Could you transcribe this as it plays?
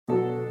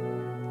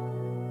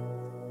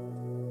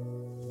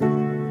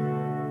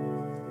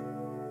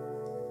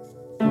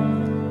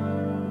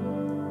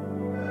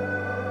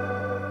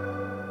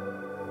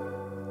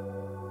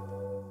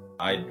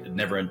It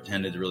never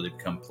intended to really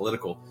become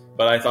political.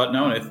 But I thought,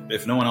 no,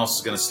 if no one else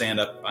is going to stand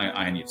up,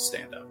 I need to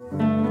stand up.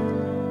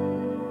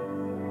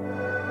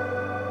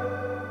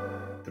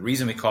 The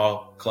reason we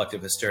call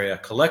collective hysteria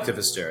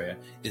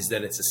is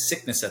that it's a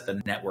sickness at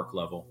the network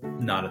level,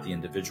 not at the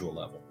individual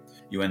level.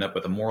 You end up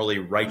with a morally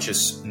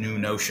righteous new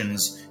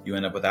notions. You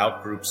end up with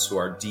outgroups who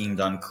are deemed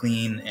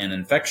unclean and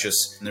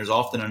infectious. And there's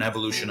often an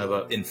evolution of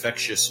an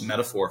infectious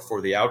metaphor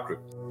for the outgroup.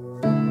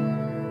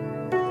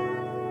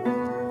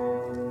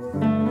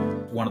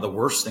 One of the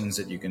worst things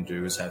that you can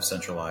do is have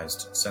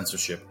centralized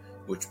censorship,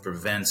 which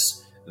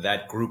prevents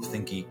that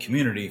group-thinky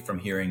community from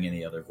hearing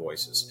any other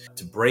voices.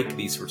 To break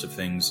these sorts of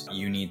things,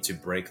 you need to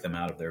break them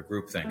out of their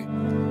groupthink.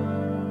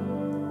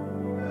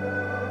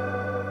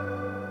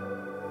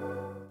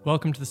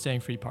 Welcome to the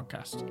Staying Free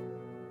podcast.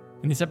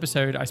 In this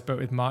episode, I spoke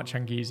with Mark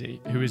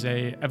Changizi, who is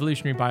an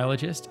evolutionary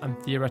biologist and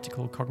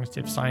theoretical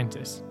cognitive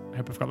scientist. I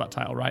hope I've got that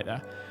title right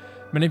there.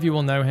 Many of you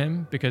will know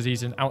him because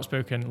he's an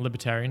outspoken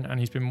libertarian, and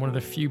he's been one of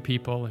the few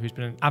people who's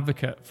been an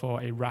advocate for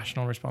a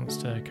rational response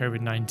to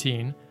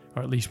COVID-19,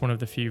 or at least one of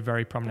the few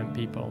very prominent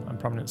people and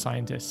prominent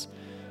scientists.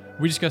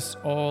 We discuss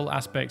all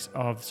aspects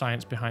of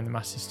science behind the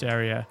mass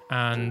hysteria,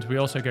 and we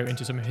also go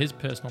into some of his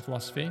personal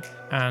philosophy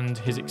and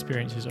his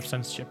experiences of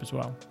censorship as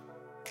well.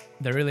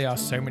 There really are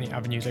so many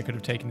avenues I could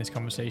have taken this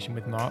conversation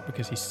with Mark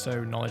because he's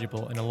so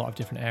knowledgeable in a lot of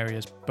different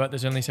areas, but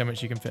there's only so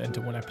much you can fit into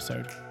one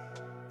episode.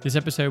 This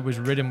episode was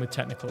ridden with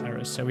technical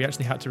errors, so we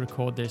actually had to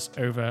record this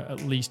over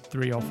at least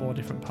 3 or 4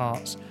 different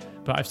parts,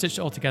 but I've stitched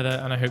it all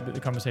together and I hope that the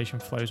conversation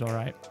flows all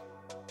right.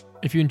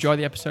 If you enjoy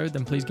the episode,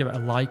 then please give it a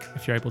like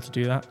if you're able to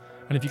do that.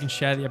 And if you can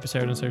share the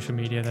episode on social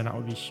media, then that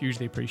would be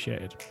hugely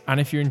appreciated. And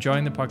if you're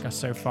enjoying the podcast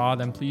so far,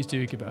 then please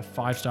do give it a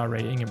 5-star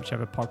rating in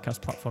whichever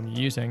podcast platform you're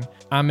using,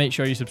 and make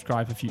sure you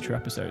subscribe for future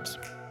episodes.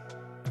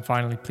 And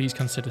finally, please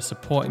consider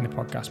supporting the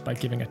podcast by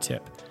giving a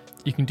tip.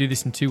 You can do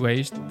this in 2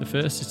 ways. The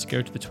first is to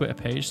go to the Twitter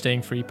page,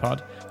 Staying Free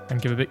Pod,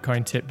 and give a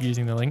Bitcoin tip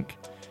using the link.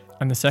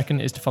 And the second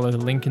is to follow the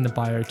link in the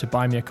bio to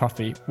buy me a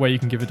coffee, where you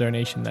can give a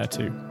donation there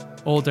too.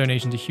 All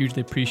donations are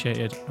hugely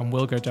appreciated and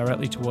will go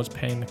directly towards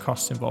paying the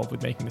costs involved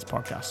with making this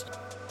podcast.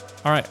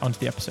 All right, on to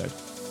the episode.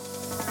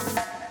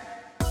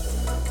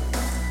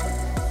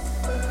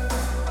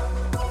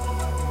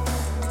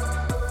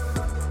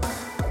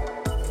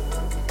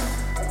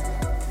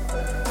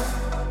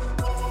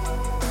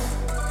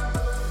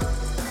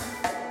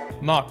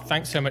 Mark,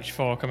 thanks so much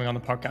for coming on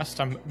the podcast.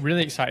 I'm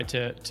really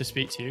excited to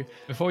speak to you.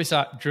 Before we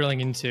start drilling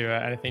into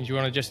anything, do you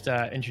want to just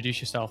introduce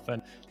yourself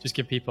and just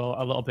give people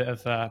a little bit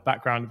of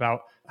background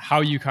about how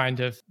you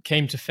kind of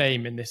came to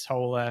fame in this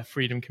whole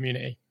freedom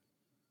community?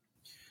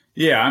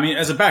 Yeah, I mean,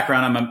 as a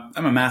background,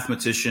 I'm a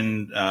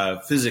mathematician,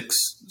 physics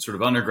sort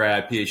of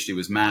undergrad, PhD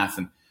was math,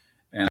 and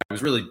I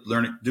was really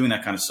doing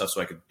that kind of stuff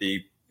so I could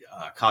be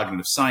a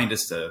cognitive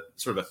scientist,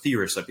 sort of a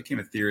theorist. I became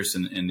a theorist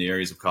in the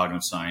areas of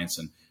cognitive science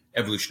and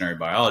evolutionary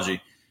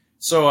biology.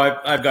 So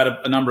I've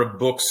got a number of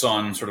books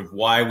on sort of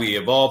why we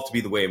evolved to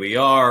be the way we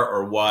are,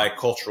 or why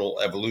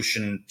cultural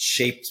evolution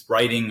shaped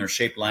writing or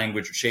shaped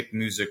language or shaped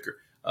music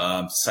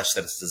such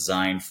that it's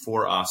designed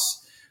for us.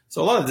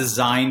 So a lot of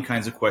design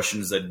kinds of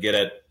questions that get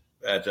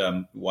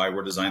at why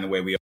we're designed the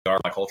way we are,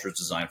 why culture is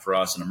designed for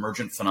us, and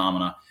emergent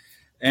phenomena.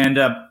 And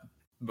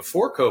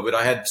before COVID,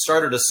 I had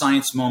started a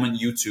Science Moment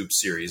YouTube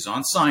series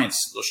on science,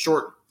 a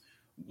short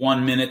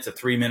 1 minute to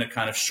 3 minute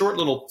kind of short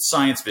little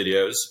science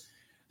videos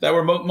that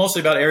were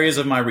mostly about areas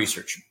of my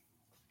research.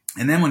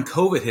 And then when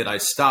COVID hit, I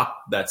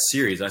stopped that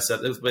series. I said,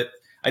 but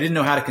I didn't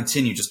know how to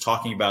continue just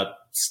talking about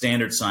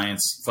standard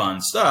science,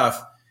 fun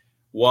stuff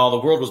while the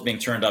world was being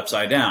turned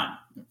upside down.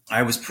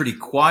 I was pretty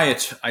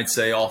quiet, I'd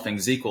say, all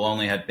things equal,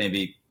 only had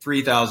maybe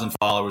 3,000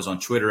 followers on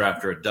Twitter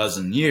after a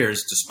dozen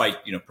years, despite,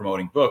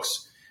 promoting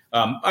books.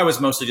 I was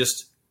mostly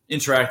just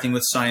interacting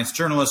with science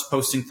journalists,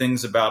 posting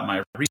things about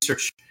my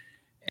research.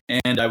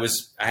 And I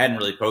hadn't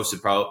really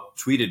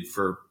tweeted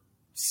for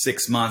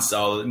 6 months,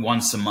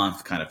 once a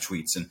month kind of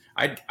tweets. And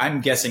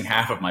I'm guessing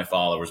half of my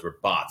followers were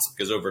bots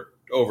because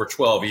over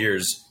 12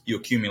 years, you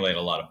accumulate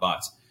a lot of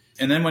bots.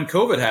 And then when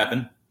COVID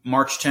happened,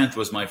 March 10th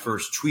was my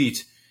first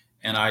tweet.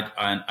 And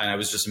I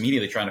was just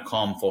immediately trying to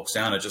calm folks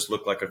down. It just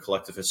looked like a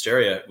collective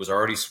hysteria. It was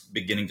already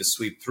beginning to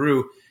sweep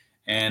through.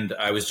 And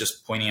I was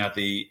just pointing out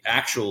the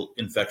actual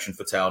infection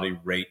fatality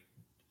rate,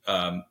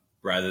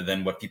 rather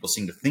than what people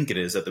seem to think it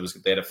is, that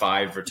they had a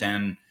 5 or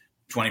 10,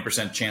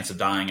 20% chance of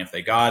dying if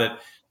they got it.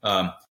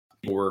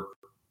 People were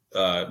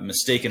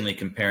mistakenly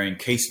comparing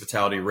case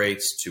fatality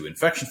rates to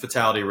infection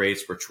fatality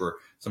rates, which were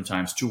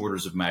sometimes 2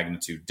 orders of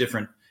magnitude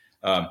different.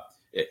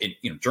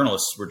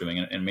 Journalists were doing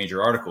it in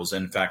major articles.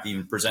 And in fact,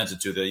 even presented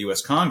to the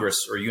U.S.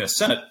 Congress or U.S.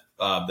 Senate,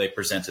 they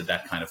presented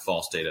that kind of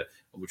false data,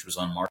 which was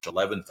on March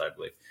 11th, I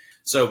believe.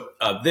 So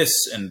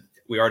and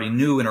we already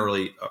knew in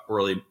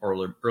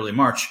early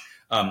March,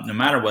 no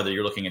matter whether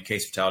you're looking at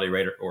case fatality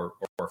rate or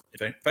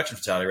infection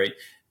fatality rate,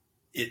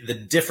 the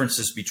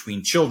differences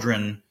between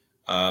children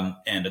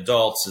and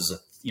adults is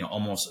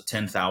almost a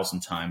 10,000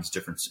 times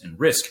difference in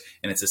risk,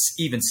 and it's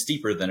even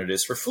steeper than it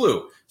is for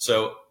flu.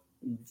 So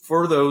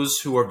for those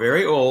who are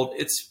very old,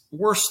 it's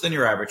worse than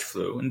your average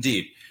flu,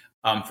 indeed.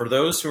 For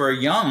those who are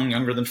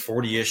younger than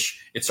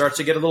 40-ish, it starts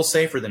to get a little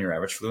safer than your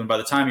average flu. And by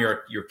the time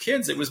you're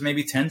kids, it was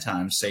maybe 10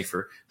 times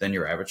safer than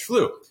your average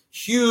flu.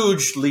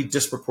 Hugely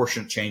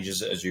disproportionate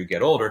changes as you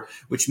get older,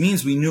 which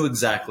means we knew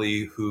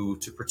exactly who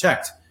to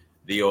protect,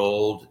 the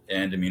old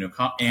and or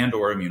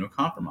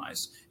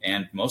immunocompromised.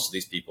 And most of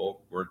these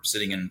people were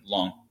sitting in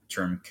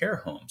long-term care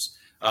homes.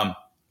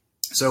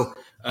 So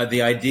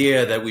the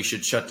idea that we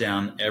should shut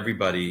down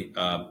everybody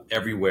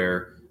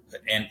everywhere,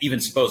 and even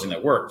supposing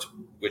that worked,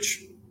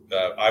 which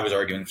I was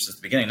arguing since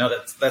the beginning, no,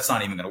 that's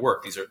not even going to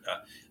work. These are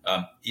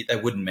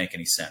that wouldn't make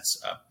any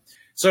sense.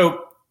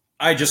 So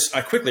I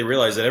quickly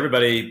realized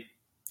that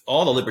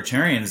all the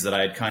libertarians that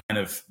I had kind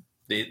of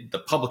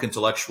the public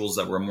intellectuals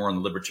that were more on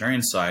the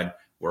libertarian side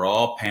were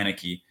all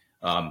panicky.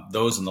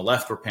 Those on the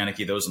left were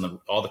panicky. Those on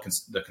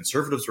the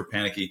conservatives were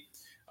panicky.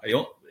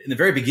 In the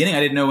very beginning,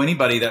 I didn't know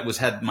anybody that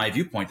had my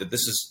viewpoint that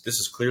this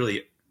is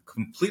clearly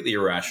completely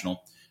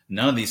irrational.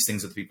 None of these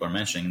things that the people are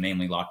mentioning,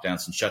 namely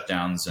lockdowns and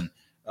shutdowns and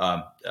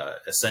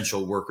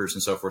essential workers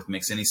and so forth,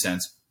 makes any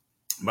sense.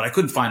 But I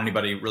couldn't find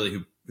anybody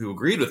really who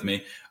agreed with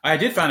me. I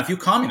did find a few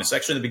communists.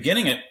 Actually, in the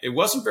beginning, it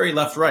wasn't very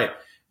left-right.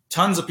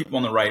 Tons of people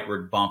on the right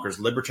were bonkers.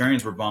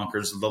 Libertarians were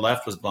bonkers. The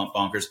left was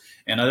bonkers.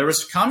 And there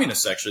was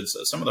communists, actually.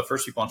 Some of the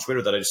first people on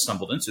Twitter that I just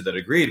stumbled into that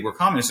agreed were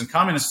communists. And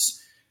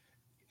communists,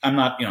 I'm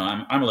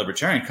a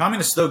libertarian.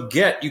 Communists, though,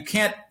 you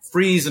can't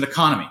freeze an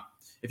economy.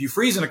 If you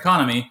freeze an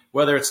economy,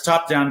 whether it's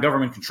top-down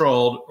government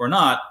controlled or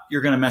not,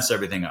 you're going to mess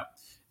everything up.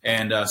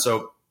 And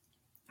so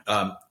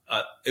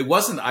it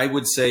wasn't, I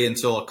would say,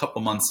 until a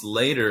couple months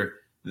later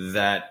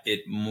that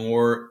it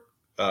morphed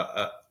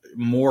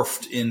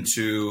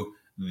into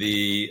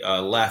the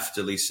left,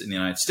 at least in the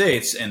United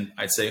States. And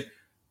I'd say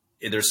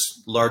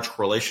there's large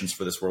correlations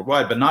for this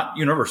worldwide, but not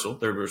universal.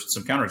 There were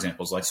some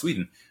counterexamples like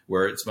Sweden,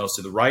 where it's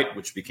mostly the right,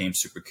 which became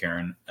super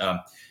Karen.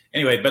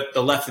 Anyway, but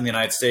the left in the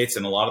United States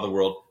and a lot of the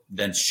world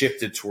then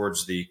shifted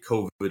towards the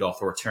COVID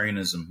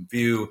authoritarianism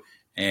view,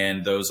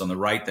 and those on the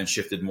right then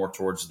shifted more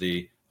towards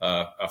the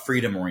a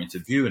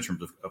freedom-oriented view in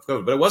terms of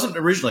COVID. But it wasn't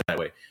originally that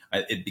way.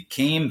 It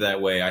became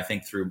that way, I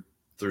think, through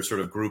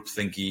sort of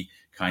group-thinky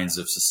kinds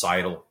of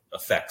societal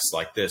effects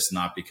like this,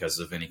 not because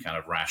of any kind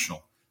of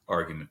rational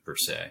argument per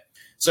se.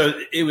 So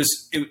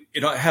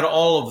it had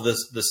all of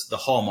the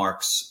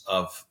hallmarks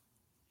of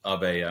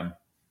a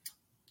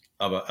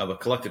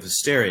collective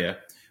hysteria,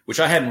 which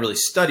I hadn't really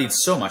studied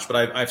so much,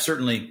 but I've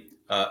certainly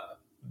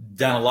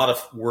done a lot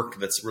of work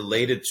that's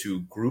related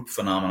to group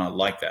phenomena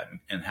like that,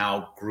 and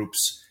how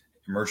groups,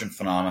 emergent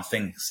phenomena,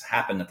 things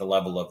happen at the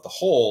level of the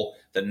whole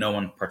that no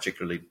one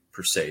particularly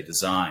per se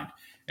designed.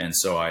 And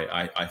so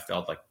I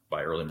felt like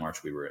by early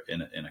March we were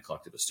in a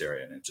collective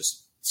hysteria, and it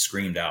just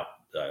screamed out.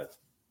 It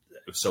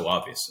was so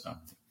obvious.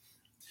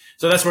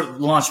 So that's what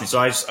launched me. So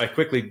I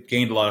quickly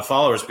gained a lot of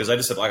followers because I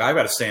just said, like, I've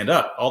got to stand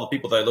up. All the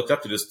people that I looked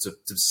up to just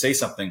to say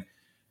something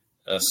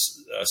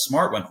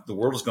smart when the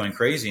world was going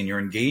crazy, and you're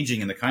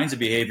engaging in the kinds of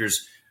behaviors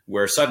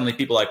where suddenly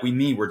people like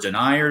me were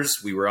deniers,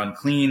 we were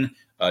unclean.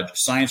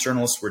 Science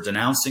journalists were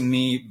denouncing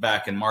me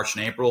back in March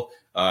and April.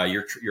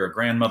 You're a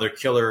grandmother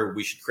killer.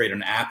 We should create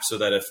an app so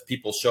that if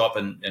people show up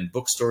in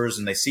bookstores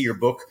and they see your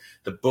book,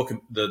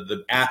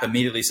 the app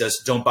immediately says,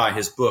 "Don't buy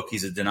his book.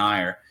 He's a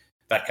denier."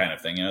 That kind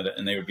of thing,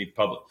 and they would be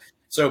public.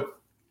 So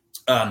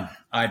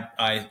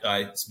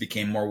I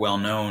became more well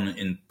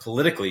known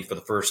politically for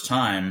the first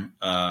time.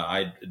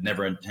 I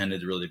never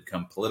intended to really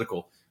become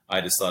political.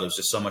 I just thought it was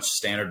just so much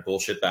standard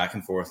bullshit back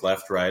and forth,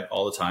 left, right,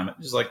 all the time. It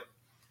was like.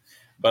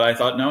 But I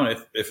thought, no,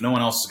 if no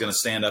one else is going to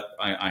stand up,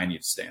 I need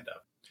to stand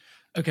up.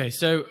 Okay,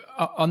 so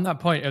on that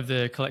point of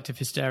the collective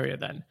hysteria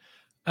then,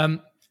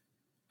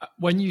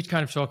 when you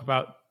kind of talk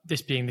about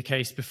this being the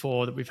case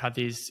before, that we've had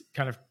these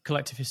kind of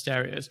collective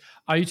hysterias,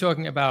 are you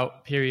talking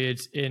about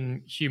periods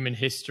in human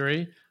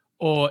history,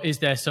 or is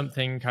there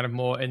something kind of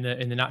more in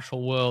the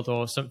natural world,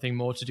 or something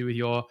more to do with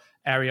your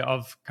area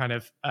of kind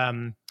of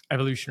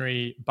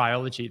evolutionary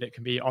biology that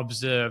can be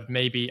observed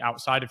maybe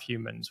outside of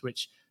humans,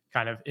 which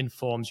kind of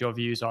informs your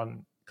views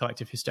on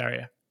collective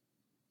hysteria?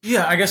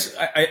 Yeah, I guess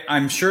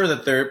I'm sure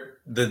that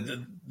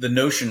the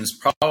notions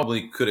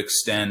probably could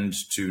extend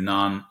to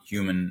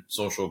non-human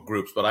social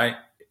groups, but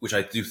which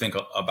I do think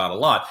about a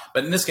lot.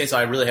 But in this case,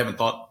 I really haven't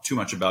thought too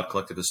much about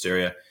collective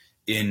hysteria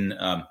in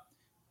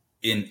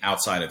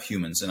outside of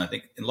humans, and I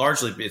think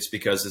largely it's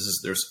because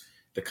there's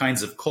the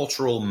kinds of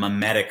cultural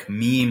mimetic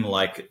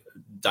meme-like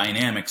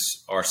dynamics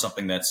are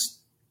something that's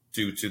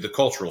due to the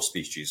cultural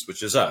species,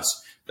 which is us,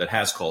 that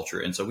has culture.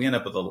 And so we end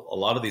up with a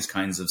lot of these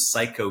kinds of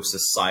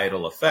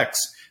psychosocietal effects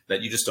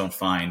that you just don't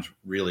find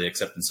really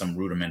except in some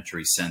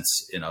rudimentary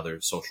sense in other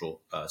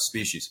social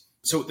species.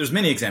 So there's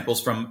many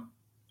examples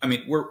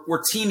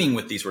we're teeming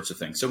with these sorts of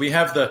things. So we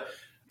have the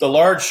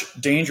large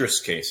dangerous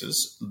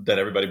cases that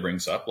everybody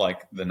brings up,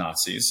 like the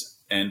Nazis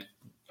and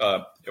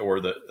or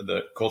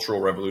the Cultural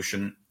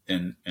Revolution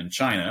in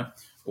China,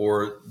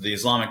 or the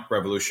Islamic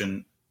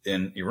Revolution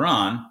in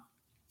Iran.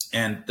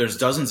 And there's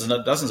dozens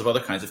and dozens of other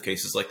kinds of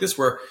cases like this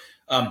where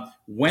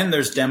When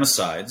there's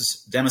democides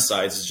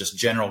is just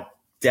general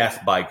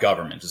death by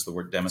government, is the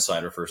word.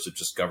 Democide refers to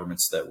just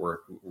governments that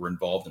were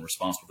involved and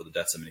responsible for the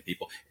deaths of many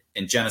people.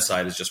 And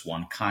genocide is just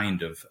one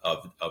kind of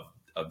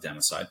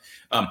democide.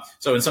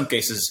 So in some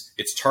cases,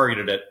 it's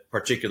targeted at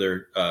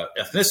particular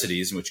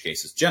ethnicities, in which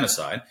case it's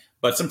genocide.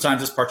 But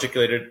sometimes it's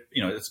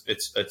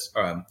it's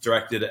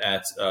directed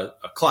at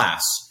a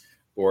class,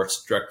 or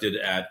it's directed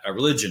at a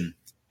religion.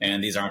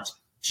 And these aren't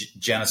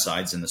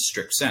genocides in the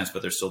strict sense,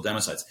 but they're still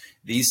democides.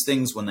 These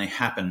things, when they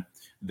happen,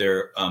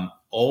 they're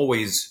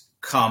always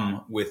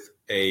come with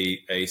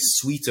a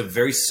suite of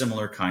very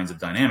similar kinds of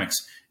dynamics.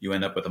 You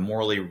end up with a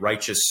morally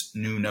righteous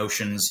new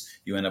notions.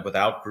 You end up with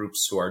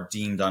outgroups who are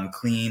deemed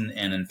unclean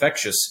and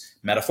infectious,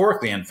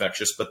 metaphorically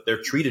infectious, but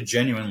they're treated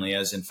genuinely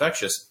as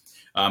infectious.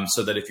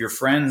 So that if you're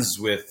friends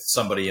with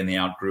somebody in the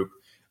outgroup,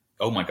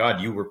 oh my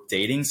God, you were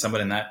dating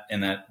somebody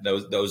in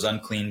those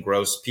unclean,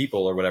 gross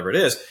people, or whatever it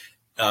is,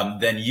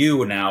 then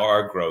you now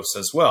are gross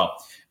as well.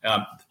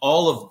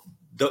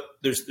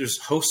 There's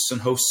hosts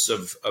and hosts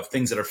of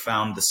things that are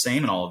found the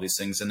same in all of these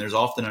things, and there's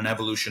often an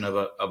evolution of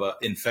a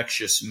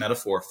infectious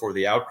metaphor for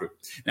the outgroup.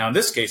 Now, in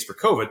this case, for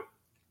COVID,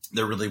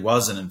 there really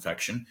was an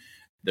infection.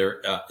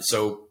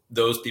 So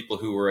those people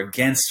who were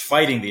against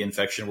fighting the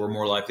infection were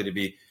more likely to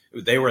be.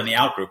 They were in the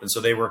outgroup, and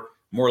so they were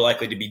more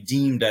likely to be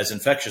deemed as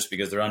infectious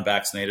because they're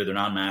unvaccinated, they're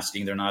not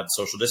masking, they're not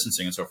social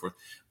distancing, and so forth.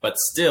 But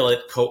still,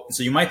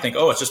 so you might think,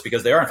 oh, it's just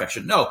because they are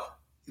infectious. No,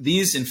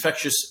 these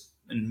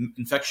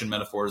infection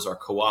metaphors are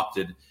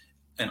co-opted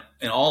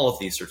in all of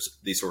these sorts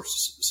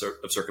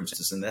of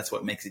circumstances, and that's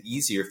what makes it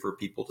easier for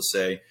people to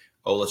say,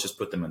 oh, let's just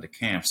put them into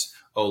camps.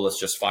 Oh, let's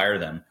just fire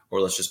them, or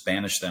let's just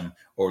banish them,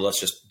 or let's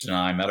just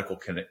deny medical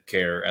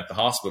care at the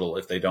hospital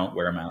if they don't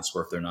wear a mask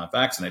or if they're not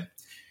vaccinated.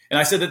 And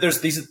I said that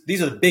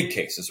these are the big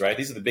cases, right?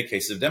 These are the big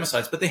cases of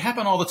democides, but they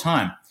happen all the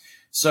time.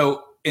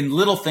 So in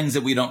little things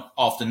that we don't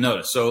often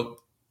notice. So,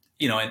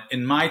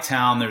 in my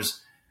town,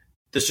 there's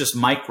just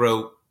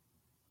micro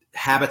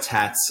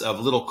habitats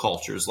of little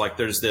cultures. Like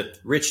there's the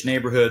rich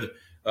neighborhood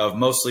of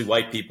mostly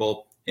white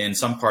people in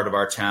some part of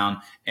our town.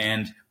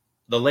 And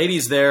the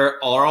ladies there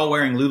are all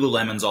wearing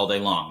Lululemons all day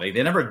long. They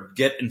never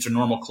get into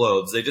normal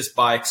clothes. They just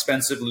buy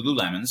expensive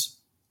Lululemons,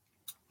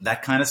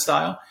 that kind of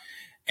style.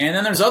 And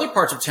then there's other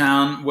parts of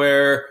town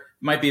where it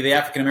might be the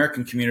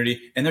African-American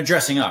community, and they're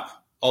dressing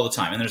up all the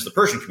time. And there's the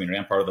Persian community.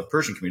 I'm part of the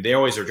Persian community. They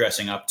always are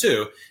dressing up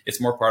too.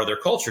 It's more part of their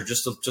culture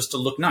just to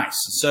look nice.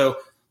 So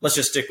let's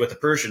just stick with the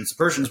Persians. The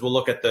Persians will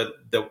look at the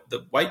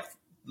white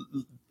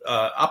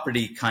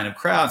uppity kind of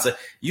crowd and say,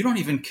 you don't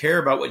even care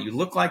about what you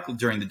look like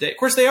during the day. Of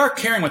course, they are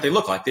caring what they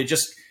look like. They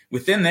just,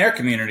 within their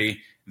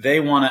community,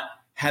 they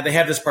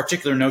have this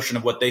particular notion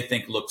of what they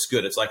think looks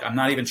good. It's like, I'm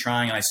not even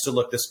trying and I still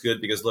look this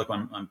good because look,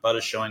 my butt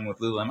is showing with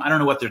Lululemon. I don't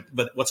know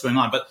what's going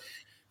on,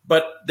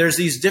 but there's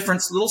these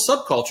different little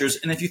subcultures.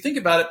 And if you think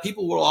about it,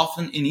 people will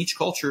often in each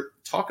culture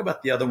talk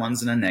about the other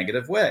ones in a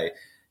negative way.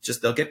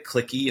 Just they'll get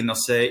cliquey and they'll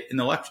say,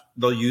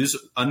 they'll use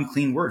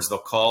unclean words. They'll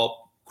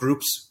call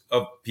groups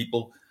of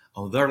people,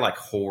 oh, they're like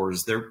whores.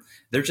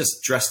 They're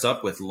just dressed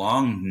up with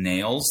long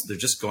nails. They're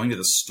just going to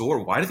the store.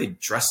 Why do they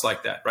dress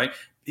like that, right?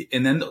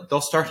 And then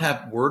they'll start to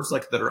have words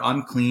like that are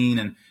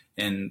unclean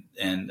and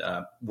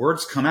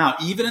words come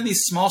out even in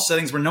these small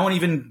settings where no one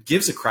even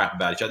gives a crap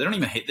about each other. They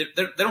don't even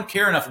they don't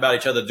care enough about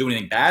each other to do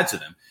anything bad to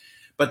them.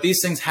 But these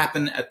things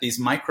happen at these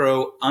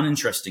micro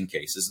uninteresting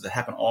cases that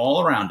happen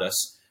all around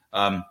us.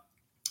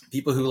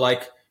 People who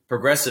like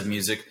progressive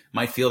music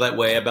might feel that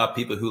way about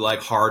people who like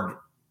hardcore,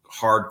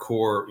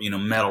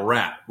 metal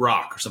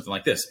rock or something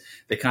like this.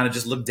 They kind of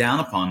just look down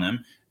upon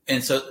them.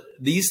 And so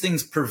these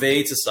things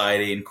pervade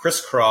society and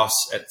crisscross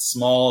at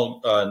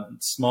small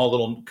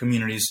little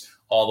communities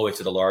all the way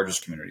to the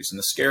largest communities. And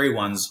the scary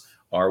ones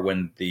are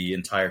when the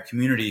entire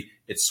community,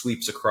 it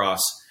sweeps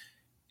across.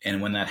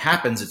 And when that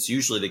happens, it's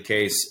usually the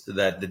case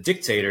that the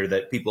dictator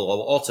that people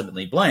will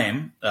ultimately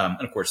blame,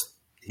 and of course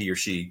he or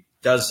she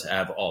does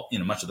have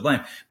much of the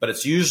blame, but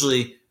it's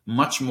usually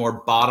much more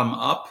bottom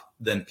up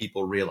than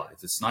people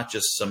realize. It's not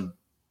just some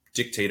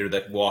dictator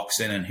that walks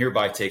in and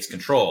hereby takes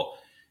control.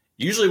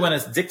 Usually when a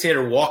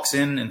dictator walks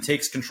in and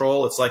takes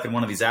control, it's like in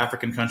one of these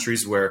African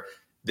countries where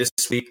this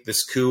week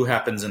this coup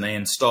happens and they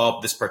install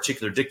this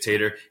particular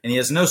dictator and he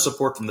has no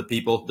support from the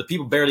people. The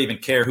people barely even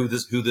care who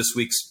this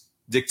week's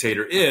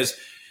dictator is.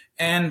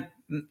 And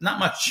not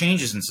much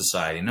changes in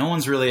society. No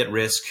one's really at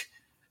risk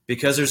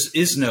because there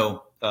is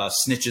no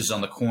snitches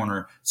on the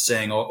corner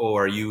saying, "Oh,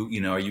 are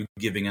you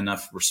giving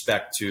enough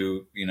respect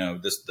to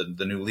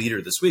the new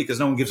leader this week?" Because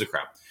no one gives a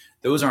crap.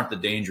 Those aren't the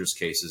dangerous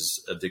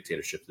cases of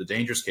dictatorship. The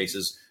dangerous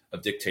cases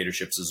of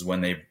dictatorships is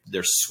when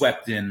they're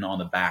swept in on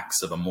the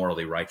backs of a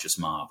morally righteous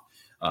mob,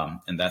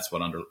 and that's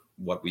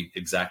what we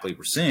exactly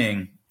were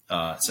seeing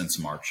since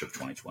March of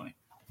 2020.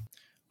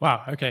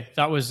 Wow. Okay.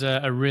 That was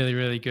a really,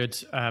 really good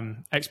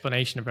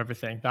explanation of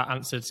everything. That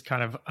answered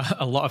kind of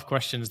a lot of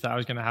questions that I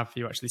was going to have for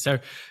you, actually. So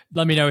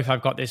let me know if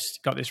I've got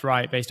this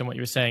right based on what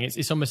you were saying.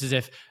 It's almost as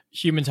if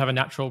humans have a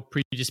natural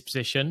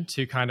predisposition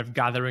to kind of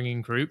gathering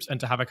in groups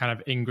and to have a kind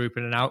of in-group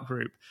and an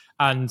out-group.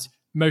 And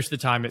most of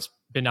the time it's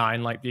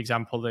benign, like the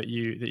example that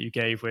you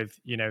gave with,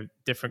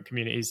 different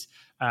communities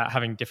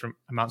having different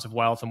amounts of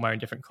wealth and wearing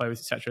different clothes,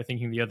 etc.,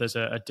 thinking the others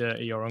are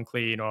dirty or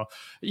unclean, or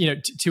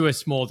to a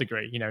small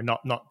degree,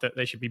 not that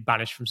they should be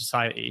banished from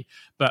society,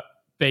 but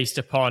based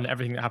upon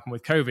everything that happened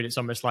with COVID, it's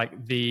almost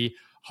like the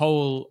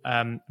whole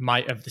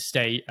might of the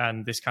state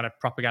and this kind of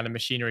propaganda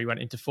machinery went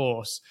into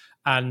force,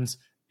 and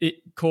it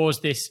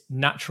caused this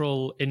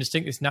natural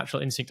instinct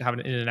to have an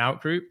in and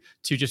out group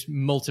to just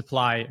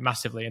multiply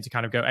massively and to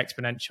kind of go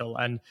exponential.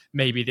 And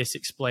maybe this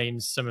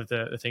explains some of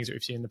the things that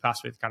we've seen in the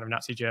past with kind of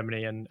Nazi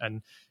Germany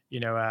and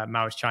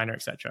Maoist China,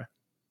 etc.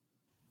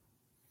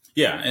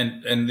 Yeah,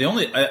 and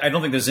I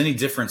don't think there's any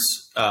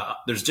difference.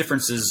 There's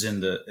differences in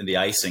the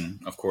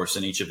icing, of course,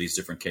 in each of these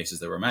different cases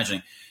that we're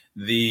imagining.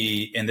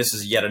 And this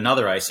is yet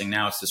another icing.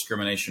 Now it's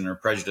discrimination or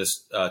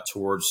prejudice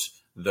towards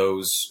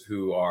those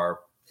who are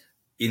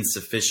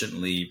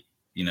insufficiently,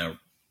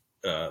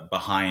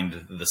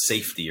 behind the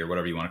safety, or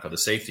whatever you want to call the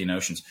safety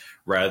notions,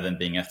 rather than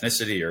being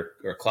ethnicity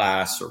or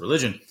class or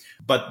religion.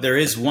 But there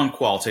is one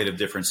qualitative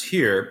difference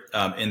here.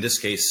 In this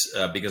case,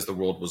 because the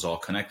world was all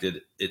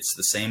connected, it's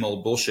the same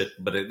old bullshit,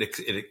 but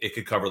it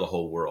could cover the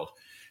whole world.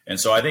 And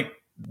so I think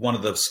one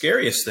of the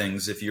scariest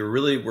things, if you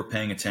really were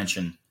paying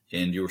attention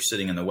and you were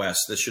sitting in the West,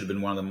 this should have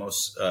been one of the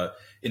most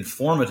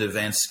informative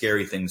and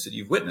scary things that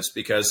you've witnessed,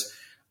 because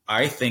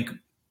I think,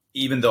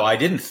 even though I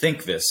didn't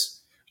think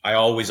this, I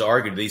always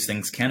argued these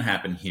things can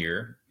happen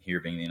here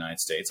being the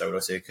United States. I would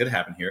always say it could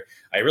happen here.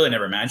 I really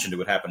never imagined it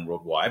would happen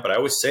worldwide, but I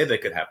always say they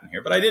could happen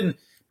here. But I didn't.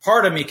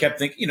 Part of me kept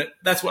thinking,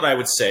 that's what I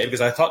would say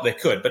because I thought they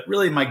could. But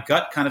really my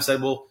gut kind of said,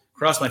 well,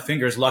 cross my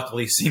fingers,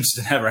 luckily seems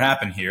to never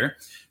happen here.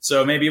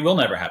 So maybe it will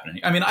never happen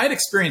here. I mean, I had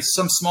experienced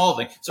some small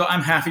thing. So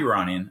I'm half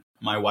Iranian.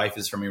 My wife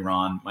is from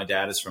Iran. My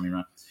dad is from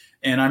Iran.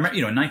 And I'm,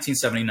 in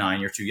 1979,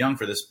 you're too young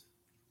for this.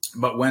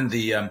 But when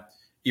the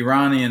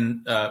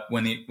Iranian,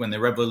 when the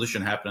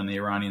revolution happened and the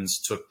Iranians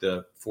took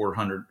the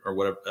 400 or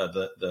whatever,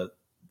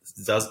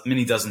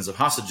 many dozens of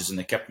hostages, and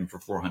they kept them for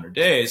 400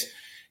 days,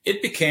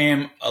 it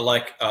became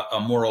a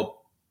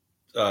moral,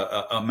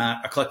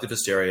 a collective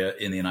hysteria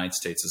in the United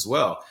States as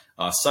well.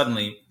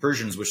 Suddenly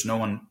Persians,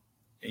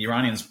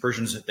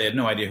 Persians, they had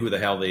no idea who the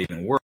hell they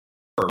even were.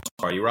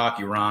 Iraq,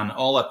 Iran,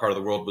 all that part of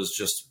the world was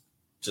just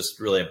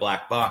really a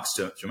black box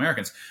to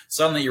Americans.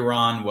 Suddenly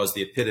Iran was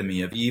the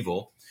epitome of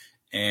evil.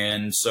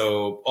 And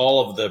so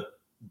all of the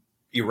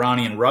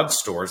Iranian rug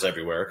stores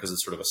everywhere, because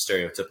it's sort of a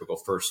stereotypical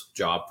first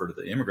job for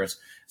the immigrants,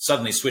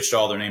 suddenly switched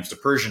all their names to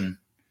Persian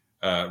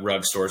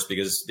rug stores,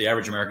 because the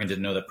average American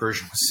didn't know that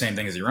Persian was the same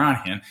thing as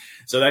Iranian.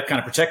 So that kind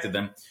of protected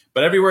them.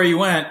 But everywhere you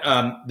went,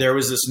 there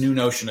was this new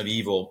notion of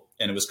evil,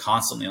 and it was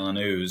constantly on the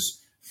news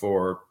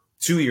for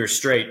 2 years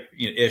straight,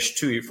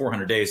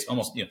 400 days,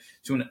 almost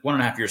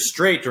 1.5 years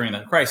straight during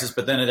the crisis.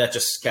 But then that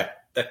just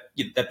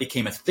that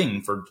became a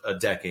thing for a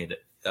decade.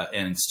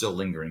 And still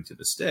lingering to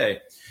this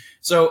day.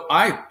 So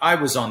I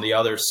was on the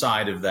other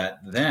side of that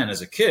then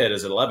as a kid,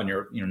 as an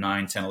 11-year-old,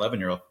 9, 10,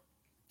 11-year-old.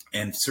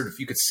 And sort of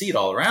you could see it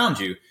all around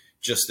you,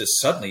 just this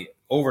suddenly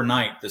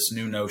overnight, this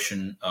new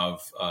notion of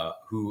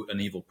who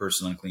an evil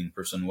person, unclean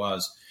person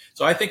was.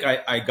 So I think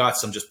I got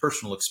some just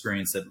personal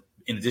experience that,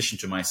 in addition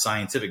to my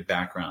scientific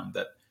background,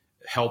 that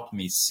helped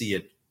me see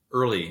it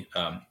early.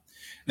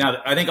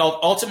 Now, I think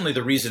ultimately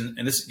the reason,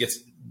 and this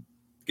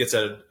gets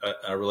at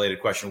a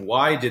related question.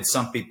 Why did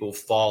some people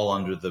fall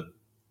under the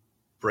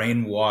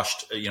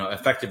brainwashed,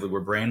 effectively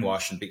were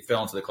brainwashed and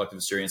fell into the collective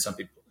hysteria, and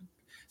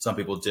some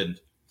people didn't?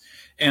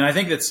 And I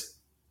think that's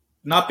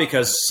not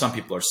because some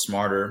people are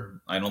smarter.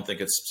 I don't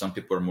think it's some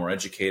people are more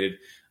educated.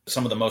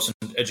 Some of the most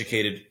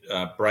educated,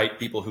 bright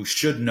people who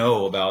should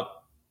know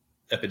about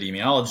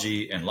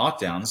epidemiology and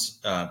lockdowns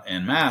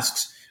and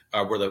masks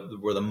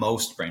were the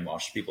most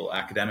brainwashed people.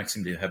 Academics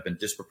seem to have been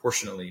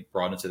disproportionately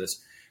brought into this.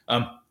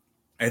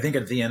 I think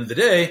at the end of the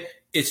day,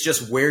 it's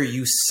just where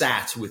you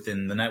sat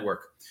within the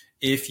network.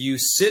 If you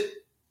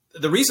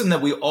the reason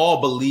that we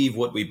all believe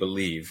what we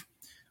believe,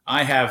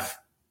 I have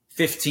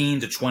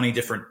 15 to 20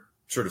 different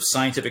sort of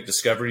scientific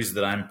discoveries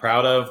that I'm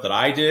proud of that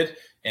I did.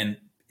 And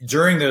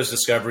during those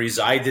discoveries,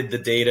 I did the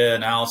data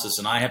analysis,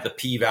 and I have the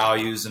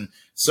p-values and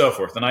so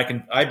forth.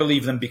 And I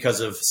believe them because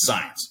of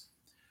science.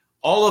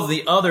 All of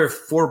the other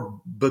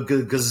 4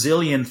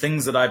 gazillion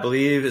things that I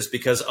believe is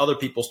because other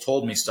people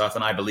told me stuff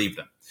and I believed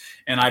them.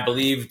 And I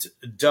believed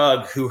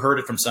Doug, who heard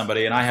it from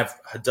somebody, and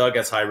Doug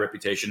has high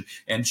reputation,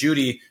 and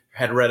Judy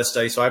had read a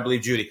study, so I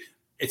believe Judy.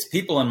 It's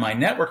people in my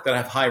network that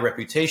have high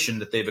reputation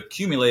that they've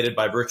accumulated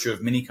by virtue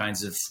of many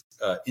kinds of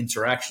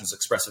interactions,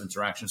 expressive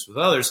interactions with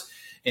others.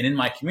 And in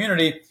my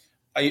community,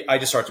 I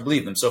just start to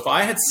believe them. So if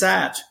I had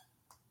sat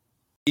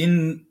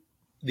in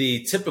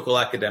the typical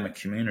academic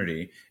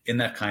community in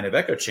that kind of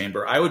echo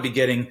chamber, I would be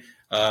getting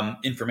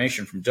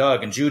information from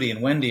Doug and Judy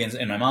and Wendy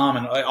and my mom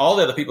and all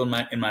the other people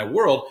in my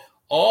world,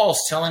 all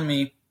telling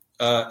me,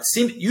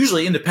 seem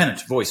usually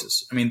independent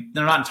voices. I mean,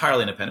 they're not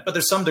entirely independent, but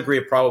there's some degree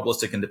of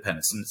probabilistic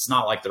independence. And it's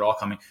not like they're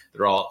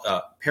all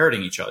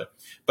parroting each other.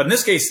 But in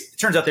this case, it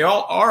turns out they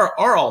all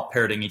are all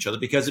parroting each other,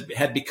 because it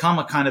had become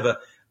a kind of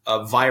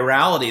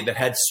virality that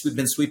had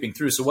been sweeping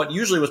through. So what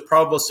usually was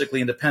probabilistically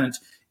independent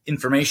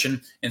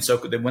information, and so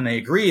when they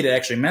agreed, it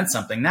actually meant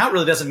something. Now it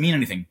really doesn't mean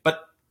anything.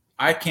 But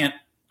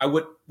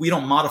we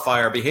don't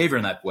modify our behavior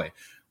in that way.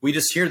 We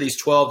just hear these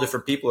 12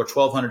 different people or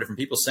 1,200 different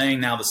people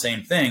saying now the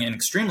same thing, an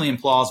extremely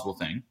implausible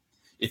thing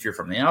if you're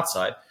from the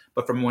outside.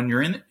 But from when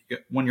you're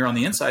on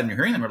the inside and you're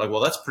hearing them, you're like, well,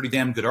 that's a pretty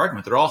damn good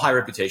argument. They're all high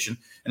reputation,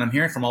 and I'm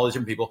hearing from all these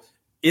different people.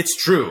 It's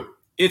true.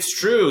 It's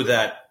true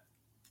that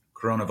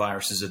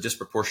coronavirus is a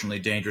disproportionately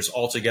dangerous,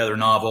 altogether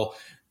novel.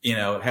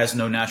 It has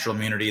no natural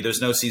immunity.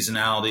 There's no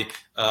seasonality.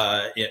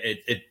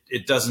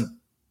 It doesn't.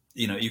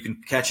 You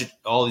can catch it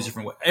all these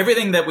different ways.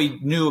 Everything that we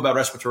knew about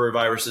respiratory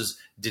viruses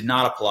did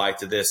not apply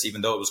to this,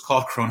 even though it was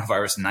called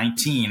coronavirus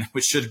 19,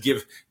 which should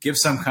give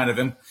some kind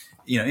of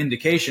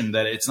indication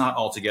that it's not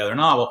altogether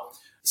novel.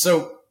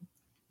 So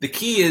the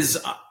key is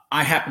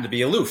I happen to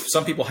be aloof.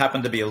 Some people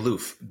happen to be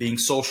aloof, being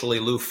socially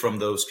aloof from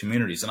those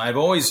communities. And I've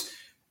always,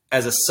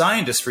 as a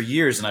scientist for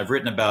years, and I've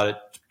written about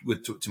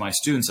it to my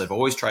students, I've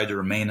always tried to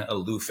remain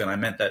aloof. And I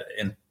meant that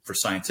for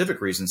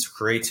scientific reasons,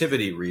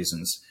 creativity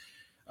reasons.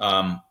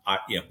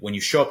 When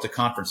you show up to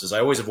conferences, I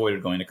always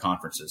avoided going to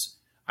conferences.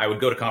 I would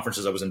go to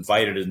conferences. I was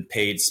invited and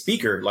paid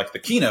speaker, like the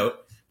keynote,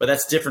 but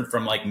that's different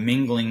from like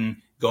mingling,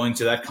 going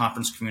to that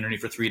conference community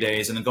for 3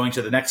 days and then going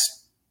to the next,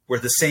 where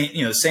the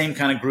same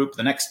kind of group,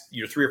 the next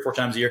 3 or 4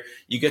 times a year,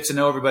 you get to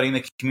know everybody in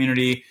the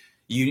community.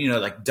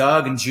 Like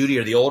Doug and Judy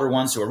are the older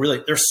ones who are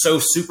really, they're so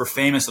super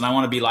famous and I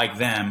want to be like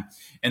them.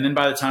 And then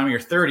by the time of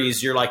your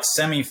 30s, you're like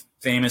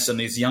semi-famous and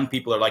these young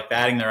people are like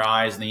batting their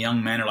eyes and the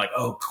young men are like,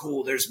 oh,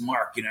 cool, there's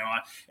Mark,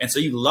 And so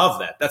you love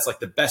that. That's like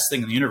the best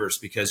thing in the universe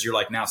because you're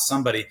like now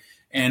somebody,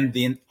 and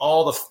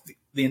all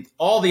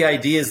the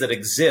ideas that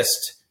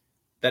exist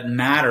that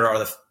matter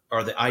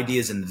are the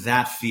ideas in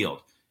that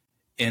field.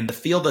 And the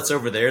field that's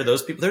over there,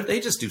 those people, they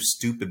just do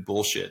stupid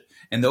bullshit.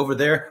 And over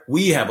there,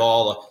 we have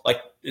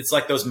it's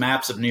like those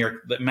maps of New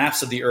York, the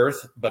maps of the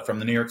earth, but from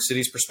the New York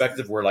City's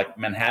perspective, where like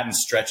Manhattan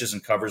stretches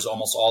and covers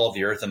almost all of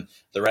the earth, and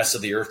the rest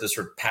of the earth is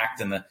sort of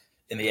packed in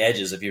the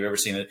edges. If you've ever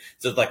seen it,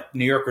 so like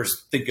New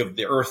Yorkers think of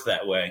the earth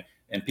that way,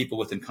 and people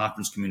within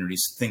conference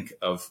communities think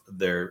of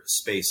their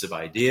space of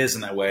ideas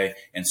in that way,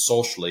 and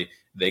socially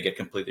they get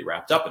completely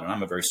wrapped up in it.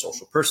 I'm a very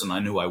social person. I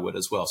knew I would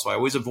as well, so I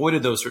always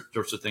avoided those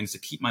sorts of things to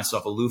keep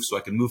myself aloof, so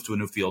I could move to a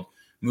new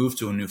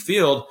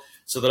field,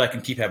 so that I can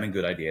keep having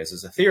good ideas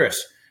as a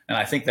theorist. And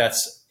I think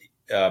that's,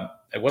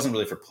 it wasn't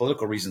really for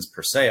political reasons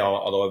per se,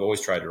 although I've always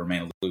tried to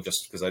remain aloof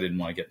just because I didn't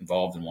want to get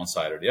involved in one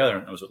side or the other.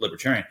 And I was a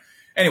libertarian.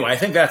 Anyway, I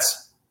think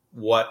that's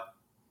what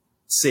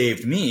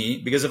saved me,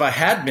 because if I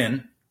had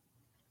been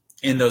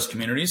in those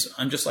communities,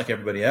 I'm just like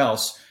everybody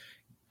else.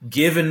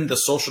 Given the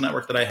social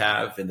network that I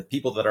have and the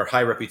people that are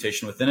high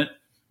reputation within it,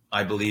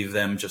 I believe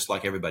them just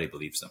like everybody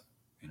believes them.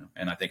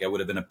 And I think I would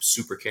have been a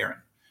super Karen,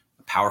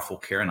 a powerful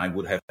Karen I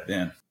would have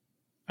been.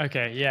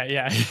 Okay,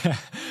 yeah.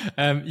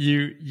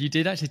 You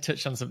did actually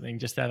touch on something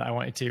just there that I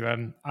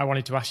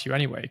wanted to ask you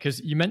anyway, because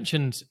you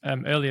mentioned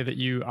earlier that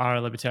you are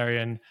a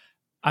libertarian.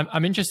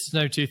 I'm interested to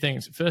know 2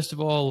 things. First of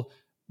all,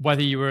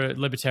 whether you were a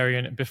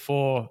libertarian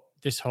before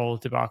this whole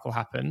debacle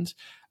happened,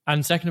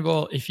 and second of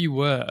all, if you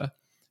were,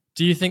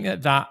 do you think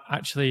that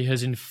actually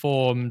has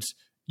informed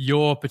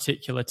your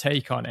particular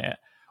take on it?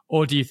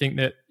 Or do you think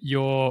that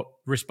your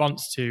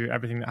response to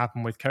everything that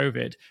happened with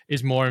COVID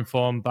is more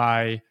informed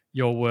by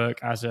your work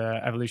as an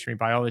evolutionary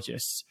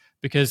biologist?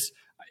 Because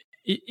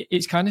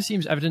it kind of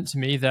seems evident to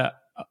me that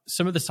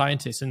some of the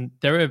scientists, and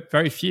there are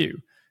very few,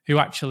 who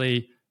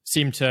actually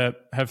seem to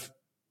have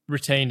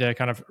retained a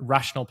kind of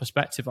rational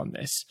perspective on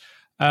this.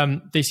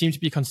 They seem to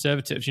be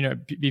conservatives,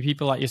 be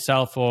people like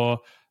yourself, or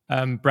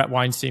Brett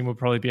Weinstein would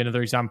probably be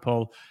another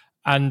example.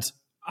 And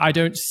I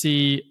don't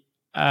see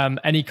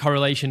any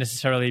correlation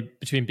necessarily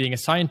between being a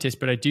scientist,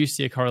 but I do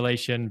see a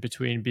correlation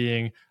between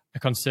being a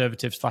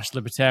conservative /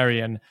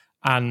 libertarian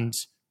and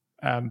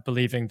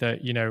believing that,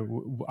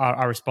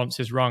 our response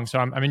is wrong. So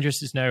I'm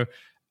interested to know,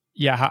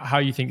 how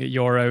you think that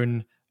your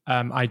own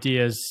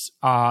ideas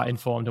are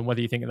informed and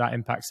whether you think that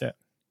impacts it.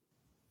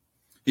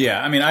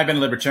 Yeah, I mean, I've been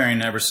a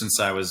libertarian ever since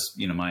I was,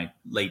 my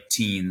late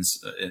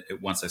teens,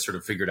 once I sort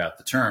of figured out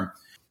the term.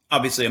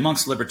 Obviously,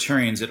 amongst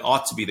libertarians, it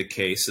ought to be the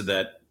case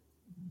that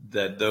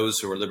those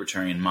who are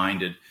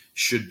libertarian-minded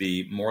should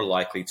be more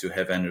likely to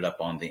have ended up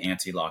on the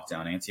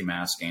anti-lockdown,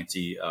 anti-mask,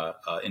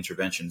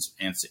 anti-interventions,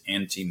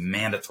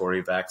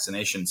 anti-mandatory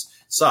vaccinations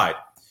side.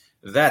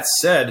 That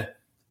said,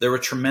 there were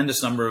a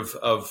tremendous number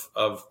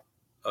of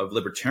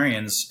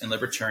libertarians and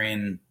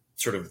libertarian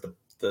sort of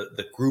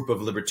the group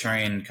of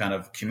libertarian kind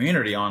of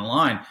community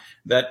online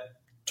that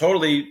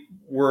totally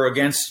were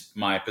against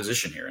my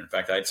position here. In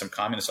fact, I had some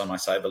communists on my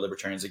side, but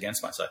libertarians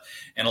against my side.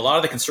 And a lot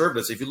of the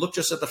conservatives, if you look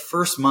just at the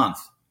first month,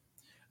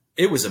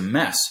 it was a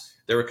mess.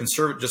 There were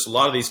just a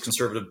lot of these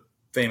conservative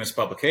famous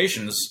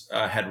publications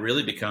had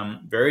really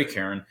become very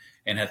Karen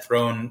and had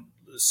thrown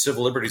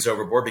civil liberties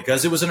overboard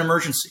because it was an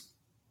emergency,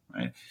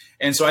 right?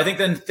 And so I think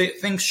then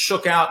things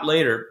shook out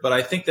later, but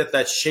I think that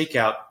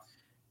shakeout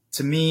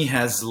to me,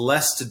 has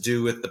less to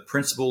do with the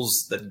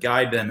principles that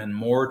guide them and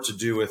more to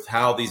do with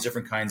how these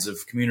different kinds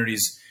of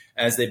communities,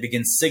 as they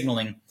begin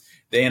signaling,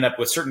 they end up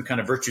with certain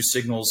kind of virtue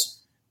signals,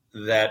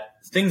 that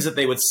things that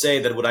they would say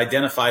that would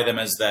identify them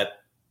as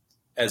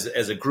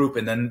a group,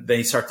 and then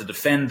they start to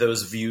defend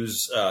those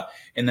views,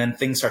 and then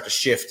things start to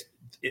shift.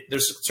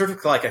 There's sort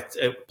of like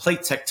a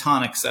plate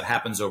tectonics that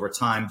happens over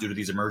time due to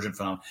these emergent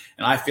phenomena.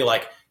 And I feel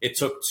like it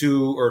took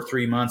 2 or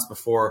 3 months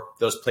before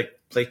those plate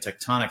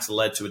tectonics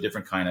led to a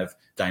different kind of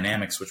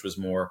dynamics, which was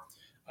more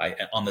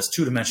on this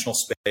two-dimensional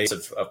space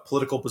of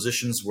political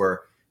positions,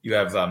 where you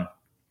have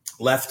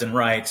left and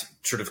right,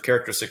 sort of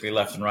characteristically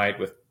left and right,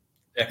 with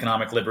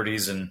economic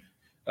liberties and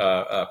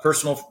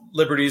personal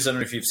liberties. I don't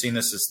know if you've seen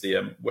this. It's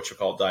the what you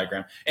call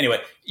diagram. Anyway,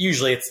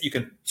 usually you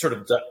can sort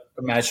of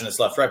imagine it's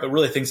left, right, but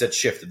really things had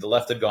shifted. The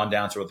left had gone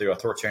down to the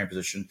authoritarian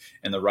position,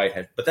 and the right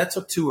had. But that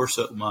took 2 or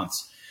so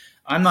months.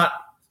 I'm not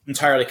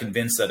entirely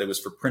convinced that it was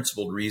for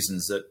principled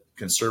reasons that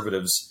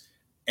conservatives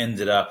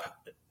ended up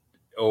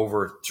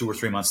over 2 or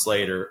 3 months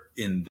later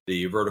in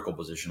the vertical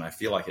position. I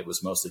feel like it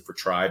was mostly for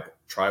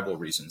tribal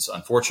reasons,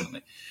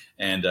 unfortunately,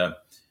 and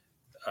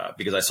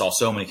because I saw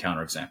so many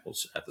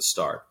counterexamples at the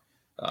start.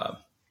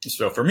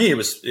 So for me,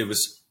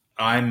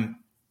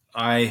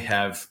 I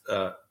have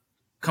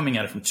coming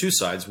at it from 2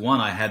 sides. One,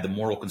 I had the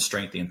moral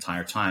constraint the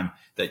entire time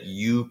that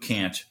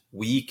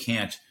we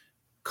can't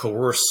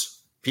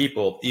coerce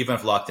people, even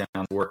if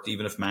lockdowns worked,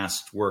 even if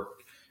masks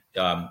worked,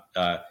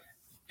 that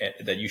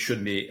you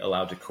shouldn't be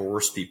allowed to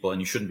coerce people, and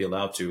you shouldn't be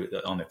allowed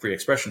to, on the free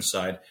expression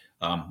side,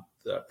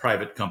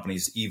 private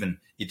companies, even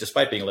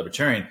despite being a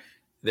libertarian,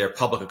 they're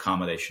public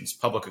accommodations.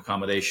 Public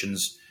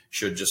accommodations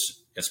should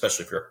just,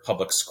 especially if you're a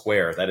public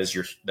square, that's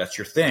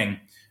your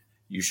thing.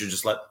 You should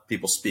just let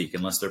people speak,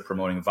 unless they're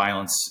promoting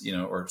violence,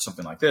 or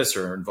something like this,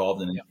 or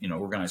involved in,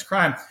 organized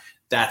crime.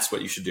 That's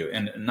what you should do.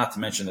 And not to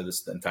mention that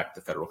it's, in fact,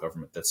 the federal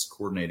government that's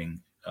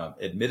coordinating,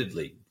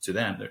 admittedly to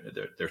them,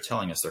 they're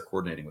telling us they're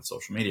coordinating with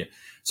social media.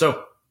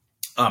 So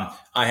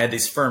I had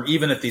these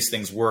even if these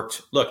things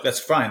worked, look, that's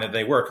fine that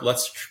they work.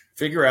 Let's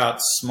figure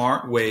out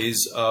smart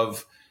ways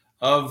of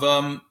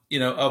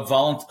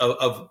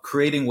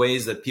creating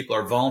ways that people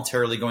are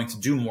voluntarily going to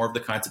do more of the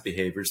kinds of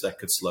behaviors that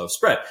could slow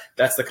spread.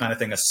 That's the kind of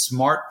thing a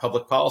smart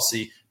public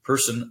policy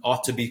person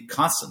ought to be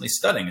constantly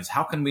studying, is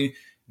how can we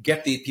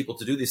get the people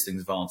to do these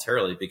things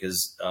voluntarily,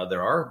 because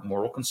there are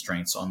moral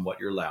constraints on what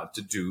you're allowed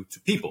to do to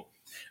people.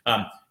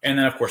 And then,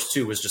 of course,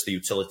 2 was just the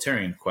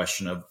utilitarian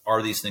question of,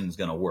 are these things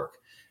going to work?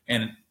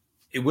 And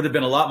it would have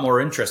been a lot more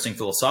interesting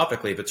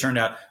philosophically if it turned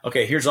out,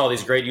 okay, here's all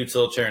these great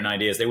utilitarian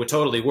ideas. They would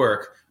totally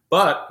work,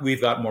 but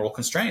we've got moral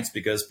constraints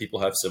because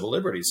people have civil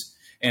liberties.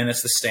 And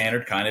it's the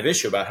standard kind of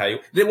issue about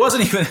it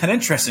wasn't even that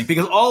interesting,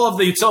 because all of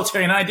the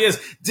utilitarian ideas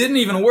didn't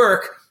even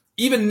work,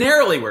 even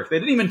narrowly work. They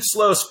didn't even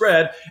slow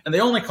spread, and they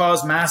only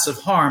caused massive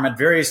harm at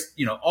various,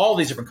 all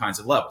these different kinds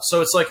of levels.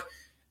 So it's like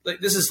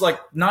this is like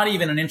not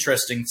even an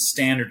interesting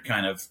standard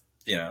kind of,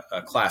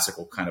 a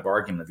classical kind of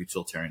argument of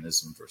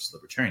utilitarianism versus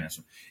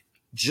libertarianism.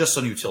 Just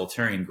on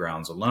utilitarian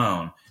grounds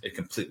alone, it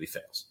completely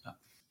fails.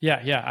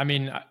 Yeah. I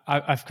mean,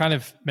 I've kind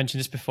of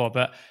mentioned this before,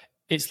 but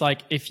it's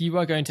like, if you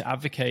are going to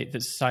advocate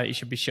that society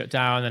should be shut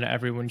down and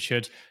everyone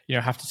should,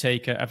 have to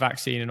take a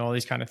vaccine and all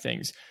these kind of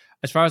things,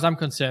 as far as I'm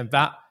concerned,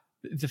 that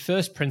the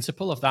first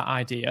principle of that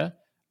idea,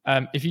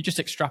 if you just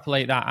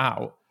extrapolate that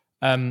out,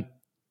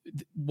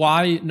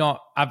 why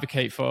not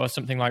advocate for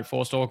something like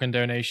forced organ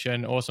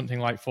donation or something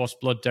like forced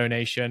blood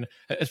donation?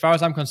 As far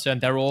as I'm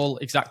concerned, they're all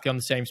exactly on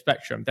the same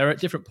spectrum. They're at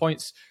different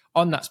points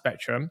on that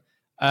spectrum,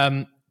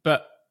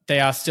 but they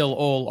are still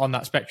all on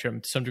that spectrum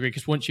to some degree,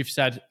 because once you've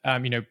said,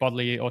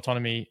 bodily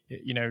autonomy,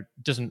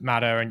 doesn't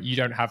matter, and you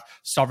don't have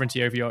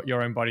sovereignty over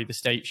your own body, the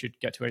state should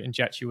get to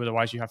inject you,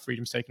 otherwise you have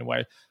freedoms taken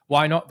away.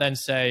 Why not then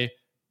say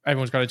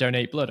everyone's got to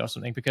donate blood or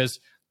something? Because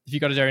if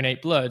you've got to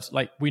donate blood,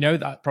 like, we know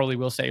that probably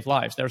will save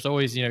lives. There's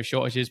always,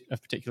 shortages of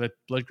particular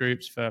blood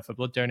groups for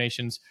blood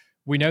donations.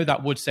 We know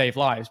that would save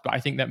lives, but I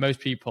think that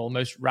most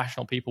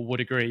rational people would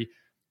agree,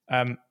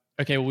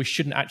 okay, well, we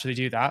shouldn't actually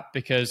do that,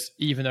 because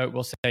even though it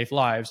will save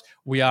lives,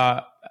 we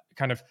are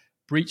kind of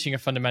breaching a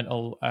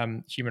fundamental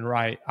human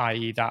right,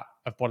 i.e. that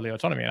of bodily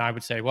autonomy. And I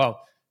would say,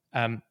 well,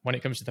 when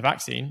it comes to the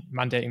vaccine,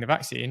 mandating the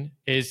vaccine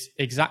is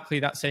exactly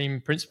that same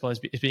principle is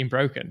being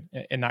broken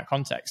in that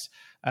context.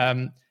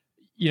 And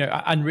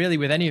really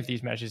with any of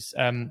these measures,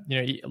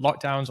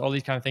 lockdowns, all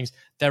these kind of things,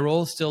 they're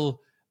all still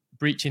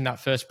breaching that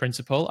first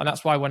principle. And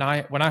that's why when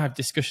I have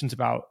discussions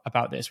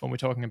about this, when we're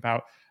talking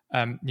about,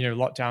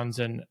 lockdowns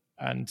and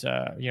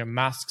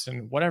masks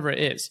and whatever it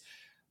is,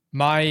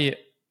 my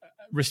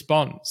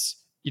response,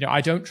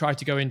 I don't try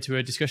to go into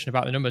a discussion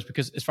about the numbers,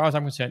 because as far as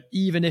I'm concerned,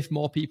 even if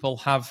more people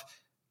have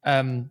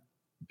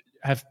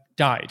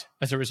died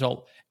as a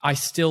result, I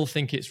still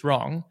think it's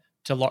wrong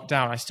to lock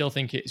down. I still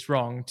think it's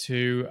wrong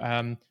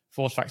to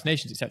force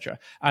vaccinations, etc.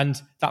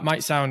 And that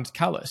might sound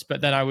callous,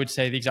 but then I would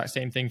say the exact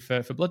same thing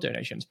for blood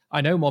donations.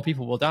 I know more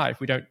people will die if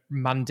we don't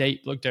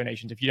mandate blood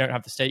donations. If you don't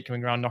have the state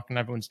coming around knocking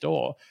on everyone's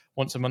door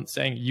once a month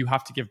saying you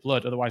have to give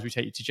blood, otherwise we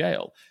take you to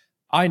jail,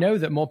 I know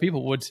that more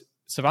people would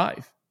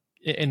survive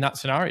in that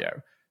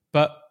scenario.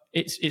 But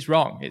it's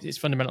wrong. It's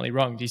fundamentally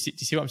wrong. Do you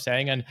see what I'm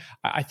saying? And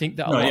I think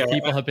that a lot of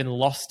people have been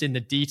lost in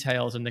the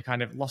details and the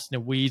kind of lost in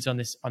the weeds on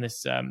this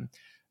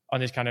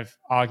kind of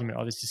argument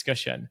or this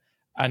discussion,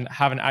 and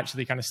haven't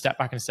actually kind of stepped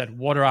back and said,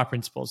 what are our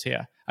principles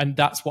here? And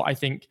that's what I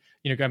think,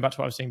 going back to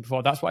what I was saying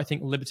before, that's what I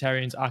think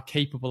libertarians are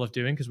capable of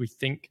doing, because we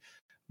think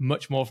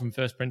much more from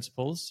first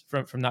principles,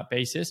 from that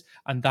basis.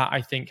 And that,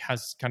 I think,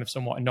 has kind of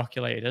somewhat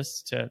inoculated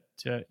us, to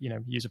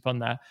use a pun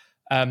there,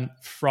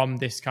 from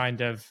this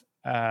kind of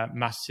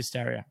mass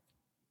hysteria.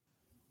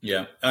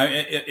 Yeah.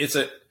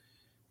 And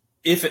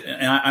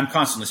I'm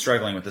constantly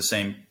struggling with the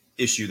same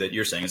issue that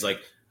you're saying. Is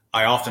like,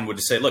 I often would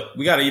say, look,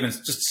 we got to even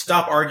just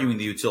stop arguing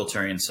the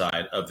utilitarian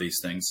side of these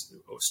things.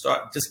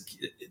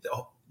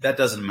 That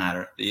doesn't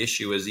matter. The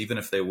issue is, even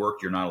if they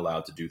work, you're not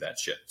allowed to do that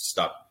shit.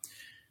 Stop.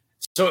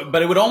 So,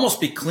 but it would almost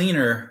be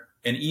cleaner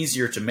and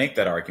easier to make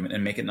that argument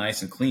and make it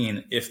nice and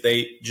clean if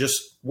they just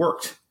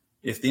worked,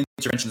 if the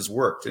interventions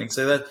worked. And you can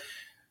say that.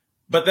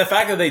 But the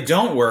fact that they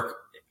don't work,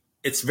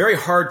 it's very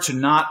hard to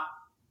not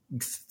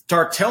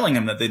start telling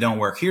them that they don't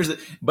work.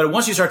 But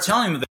once you start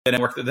telling them that they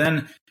don't work,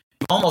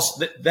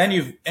 then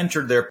you've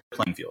entered their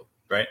playing field,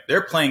 right?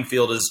 Their playing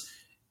field is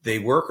they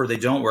work or they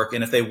don't work.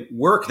 And if they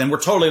work, then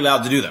we're totally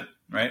allowed to do them,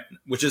 right?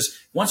 Which is,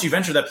 once you've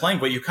entered that playing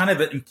field, you kind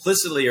of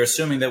implicitly are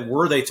assuming that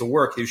were they to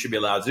work, you should be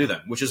allowed to do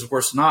them, which is, of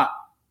course, not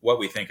what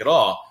we think at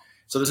all.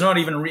 So there's not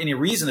even any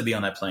reason to be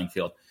on that playing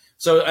field.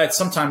 So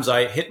sometimes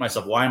I hit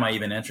myself, why am I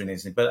even entering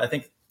these things? But I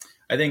think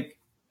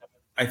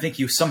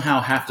you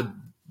somehow have to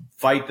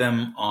fight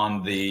them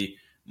on the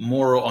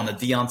moral, on the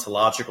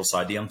deontological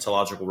side,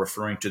 deontological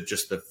referring to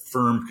just the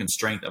firm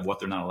constraint of what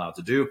they're not allowed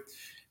to do.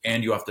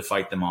 And you have to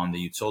fight them on the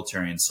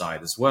utilitarian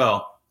side as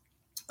well,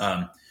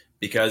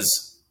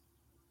 because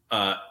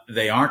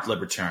they aren't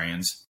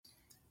libertarians.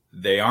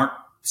 They aren't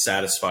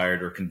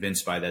satisfied or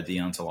convinced by that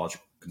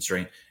deontological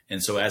constraint.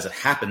 And so as it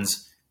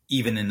happens,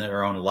 even in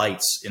their own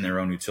lights, in their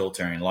own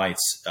utilitarian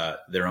lights,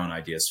 their own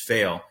ideas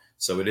fail.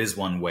 So it is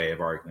one way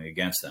of arguing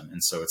against them.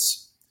 And so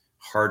it's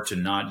hard to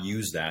not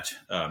use that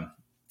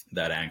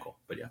angle.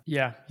 But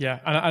yeah.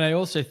 And I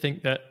also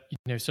think that,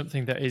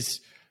 something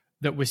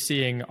that we're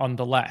seeing on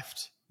the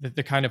left,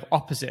 the kind of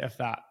opposite of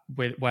that,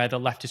 where the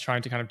left is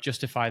trying to kind of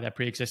justify their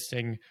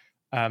pre-existing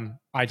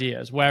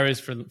ideas. Whereas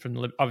from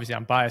obviously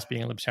I'm biased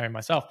being a libertarian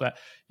myself, but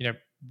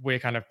we're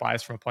kind of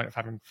biased from a point of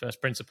having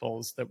first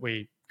principles that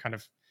we kind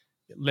of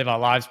live our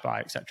lives by,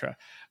 etc.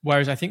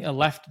 Whereas I think the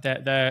left,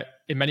 they're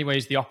in many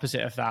ways the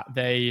opposite of that.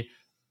 They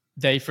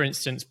for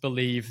instance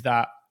believe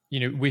that,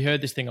 we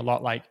heard this thing a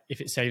lot, like,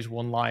 if it saves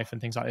one life and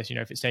things like this,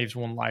 if it saves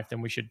one life,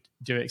 then we should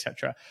do it,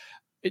 etc.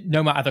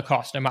 No matter the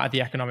cost, no matter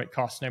the economic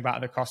cost, no matter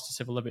the cost to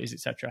civil liberties,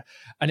 etc.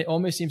 And it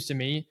almost seems to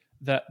me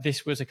that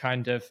this was a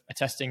kind of a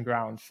testing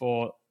ground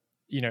for,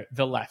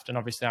 the left. And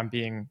obviously I'm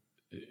being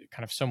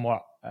kind of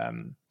somewhat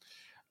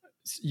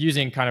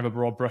using kind of a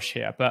broad brush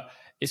here, but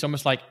it's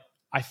almost like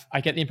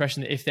I get the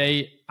impression that if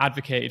they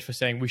advocated for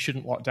saying we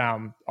shouldn't lock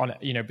down on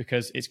it,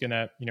 because it's going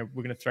to,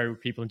 we're going to throw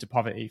people into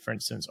poverty, for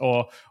instance,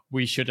 or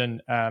we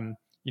shouldn't,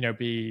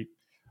 be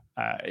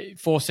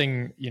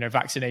forcing,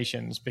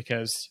 vaccinations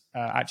because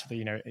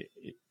actually,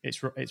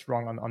 it's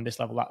wrong on this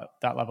level,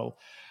 that level.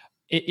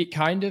 It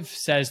kind of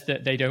says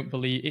that they don't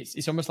believe,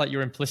 it's almost like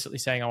you're implicitly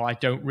saying, oh, I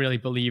don't really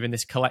believe in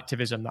this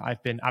collectivism that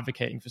I've been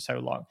advocating for so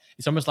long.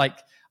 It's almost like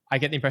I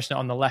get the impression that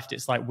on the left,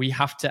 it's like we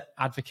have to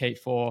advocate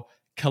for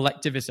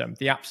collectivism,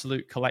 the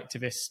absolute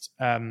collectivist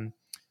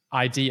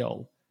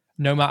ideal,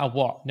 no matter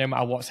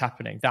what's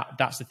happening.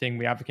 That's the thing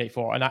we advocate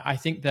for. And I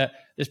think that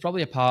there's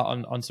probably a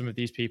part on some of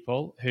these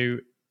people who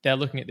they're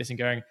looking at this and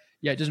going,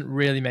 yeah, it doesn't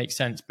really make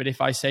sense. But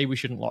if I say we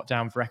shouldn't lock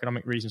down for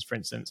economic reasons, for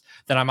instance,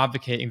 then I'm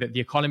advocating that the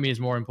economy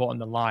is more important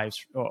than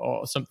lives,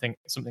 or something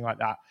like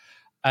that.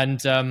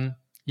 And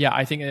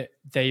I think that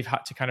they've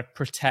had to kind of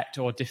protect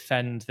or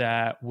defend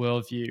their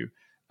worldview,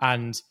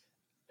 and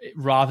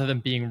rather than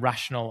being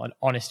rational and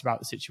honest about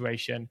the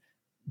situation,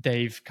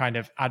 they've kind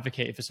of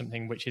advocated for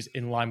something which is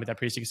in line with their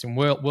pre-existing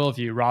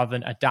worldview, rather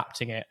than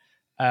adapting it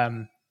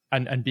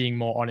and being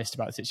more honest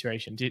about the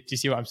situation. Do you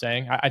see what I'm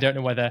saying? I don't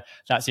know whether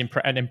that's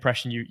an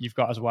impression you've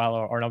got as well,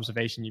 or an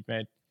observation you've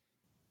made.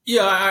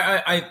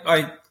 Yeah,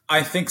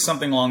 I think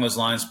something along those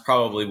lines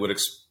probably would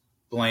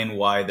explain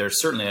why there's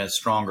certainly a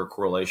stronger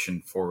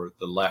correlation for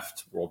the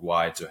left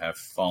worldwide to have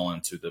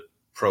fallen to the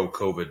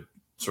pro-COVID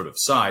sort of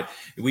side.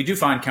 We do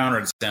find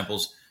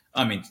counterexamples.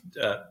 I mean,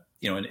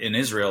 in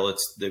Israel,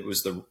 it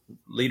was the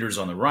leaders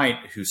on the right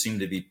who seem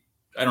to be,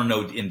 I don't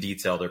know in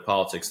detail their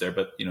politics there,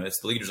 but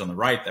it's the leaders on the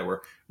right that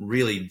were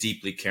really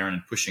deeply caring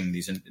and pushing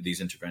these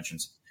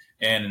interventions.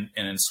 And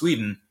in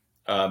Sweden,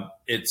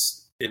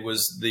 it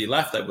was the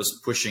left that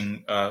was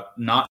pushing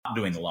not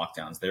doing the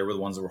lockdowns. They were the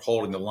ones that were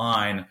holding the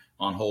line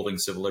on holding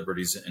civil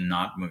liberties and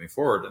not moving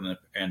forward.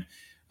 And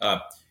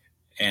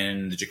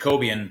the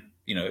Jacobian,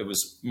 it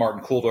was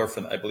Martin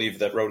Kulldorff, I believe,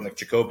 that wrote in the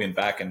Jacobian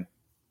back in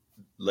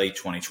late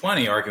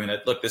 2020, arguing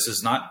that, look, this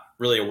is not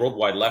really a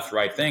worldwide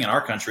left-right thing in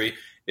our country.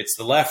 It's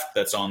the left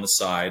that's on the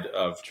side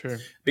of, True.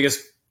 Because,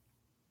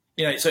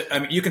 So I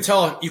mean, you can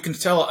tell.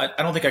 I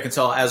don't think I can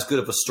tell as good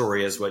of a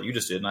story as what you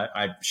just did, and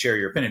I share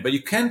your opinion. But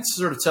you can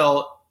sort of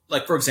tell,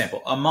 like for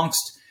example,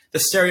 amongst the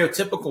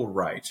stereotypical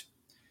right,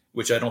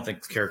 which I don't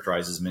think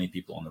characterizes many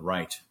people on the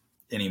right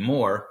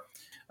anymore.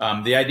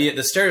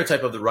 The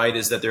stereotype of the right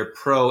is that they're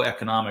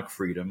pro-economic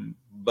freedom,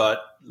 but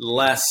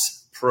less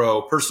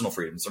pro-personal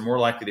freedom. So more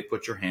likely to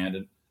put their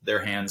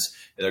hands,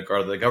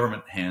 or the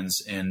government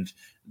hands, in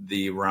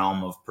the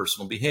realm of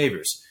personal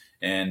behaviors.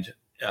 And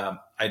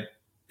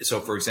so,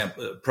 for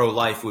example,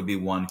 pro-life would be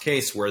one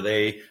case where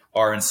they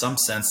are, in some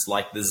sense,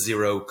 like the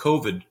zero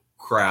COVID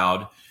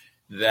crowd,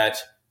 that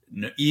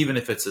even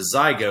if it's a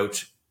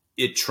zygote,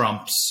 it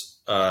trumps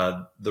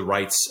the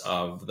rights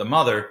of the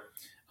mother.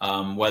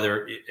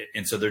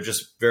 And so they're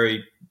just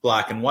very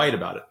black and white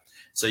about it.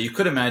 So you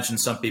could imagine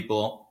some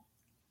people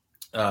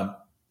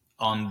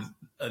on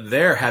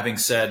there having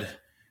said,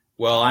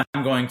 well,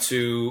 I'm going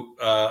to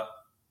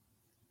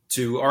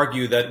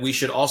argue that we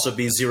should also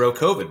be zero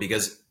COVID,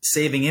 because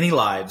saving any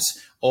lives,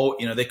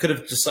 they could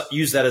have just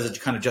used that as a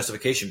kind of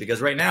justification,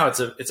 because right now it's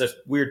a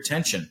weird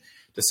tension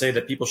to say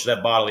that people should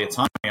have bodily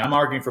autonomy. I'm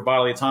arguing for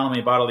bodily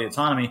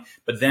autonomy,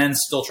 but then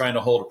still trying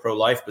to hold a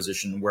pro-life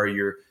position where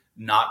you're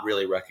not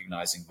really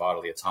recognizing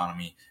bodily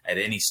autonomy at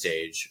any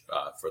stage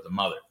for the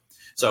mother.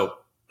 So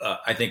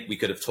I think we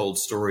could have told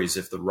stories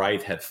if the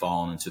right had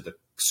fallen into the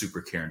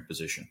super Karen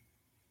position.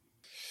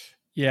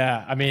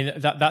 Yeah, I mean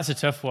that's a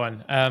tough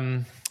one.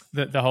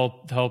 The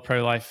whole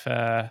pro-life,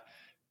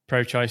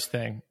 pro-choice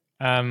thing.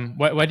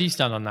 Where do you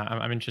stand on that?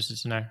 I'm interested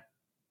to know.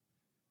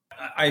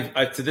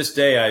 I to this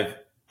day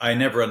I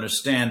never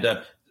understand.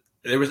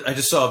 I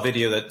just saw a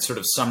video that sort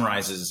of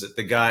summarizes it.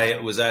 The guy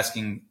was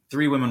asking,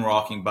 3 women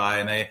walking by,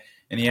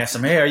 and he asked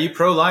them, "Hey, are you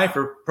pro-life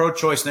or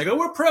pro-choice?" And they go,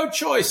 "We're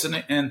pro-choice."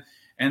 And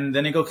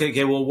then they go,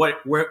 "Okay, well,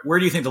 where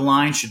do you think the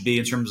line should be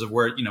in terms of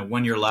where,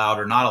 when you're allowed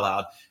or not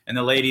allowed?" And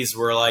the ladies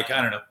were like,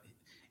 I don't know,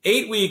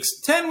 8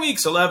 weeks, 10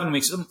 weeks, 11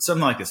 weeks,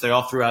 something like this. They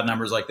all threw out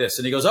numbers like this.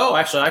 And he goes, "Oh,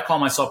 actually, I call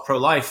myself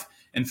pro-life.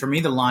 And for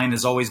me, the line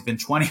has always been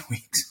 20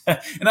 weeks.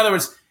 In other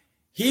words,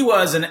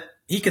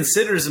 he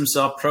considers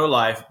himself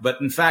pro-life,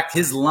 but in fact,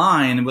 his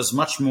line was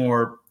much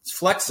more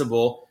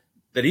flexible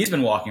that he's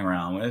been walking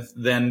around with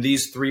than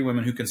these 3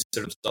 women who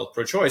consider themselves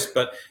pro-choice.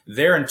 But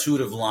their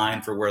intuitive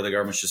line for where the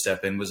government should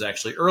step in was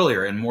actually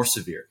earlier and more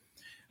severe.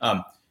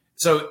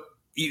 So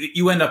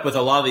you end up with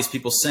a lot of these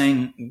people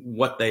saying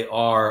what they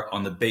are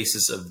on the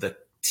basis of the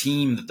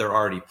team that they're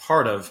already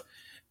part of.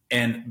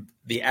 And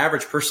the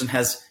average person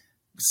has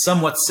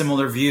somewhat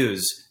similar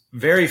views.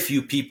 Very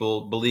few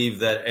people believe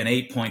that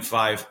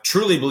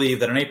truly believe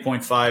that an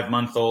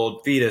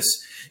 8.5-month-old fetus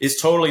is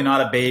totally not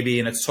a baby,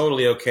 and it's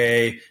totally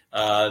okay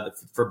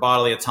for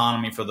bodily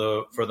autonomy for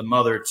the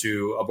mother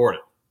to abort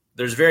it.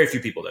 There's very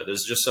few people there.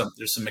 There's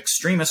some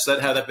extremists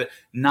that have that, but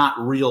not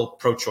real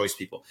pro-choice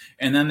people.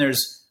 And then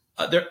there's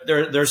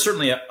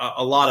certainly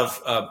a lot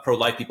of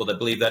pro-life people that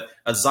believe that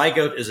a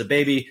zygote is a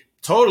baby,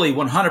 totally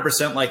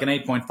 100% like an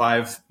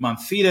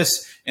 8.5-month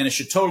fetus, and it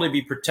should totally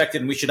be protected,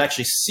 and we should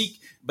actually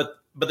seek.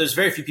 But there's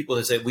very few people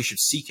that say we should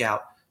seek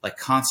out, like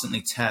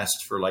constantly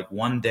test for like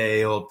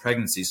 1-day-old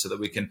pregnancies so that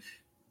we can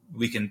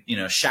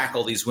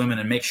shackle these women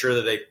and make sure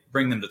that they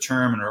bring them to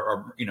term and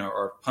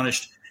are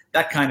punished.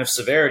 That kind of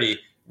severity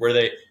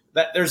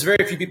there's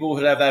very few people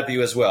who have that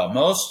view as well.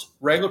 Most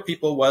regular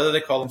people, whether they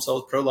call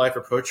themselves pro-life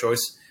or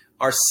pro-choice,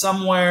 are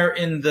somewhere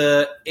in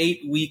the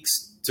 8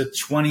 weeks to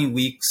 20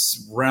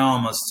 weeks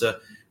realm as to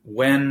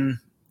when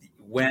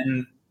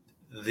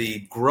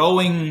the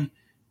growing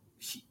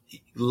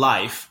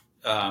life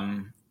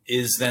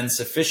is then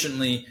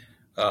sufficiently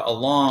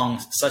along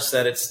such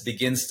that it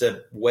begins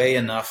to weigh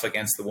enough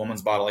against the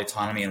woman's bodily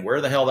autonomy. And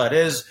where the hell that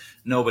is,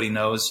 nobody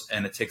knows.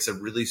 And it takes a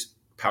really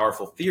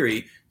powerful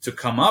theory to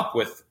come up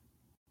with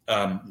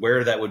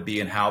where that would be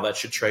and how that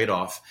should trade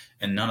off.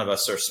 And none of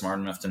us are smart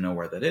enough to know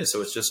where that is.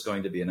 So it's just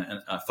going to be in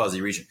a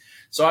fuzzy region.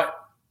 So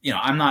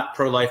I'm not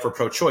pro-life or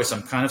pro-choice.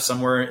 I'm kind of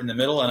somewhere in the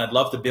middle. And I'd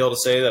love to be able to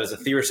say that as a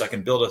theorist, I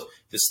can build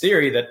this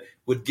theory that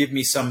would give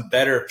me some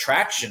better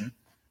traction.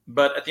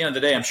 But at the end of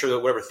the day, I'm sure that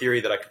whatever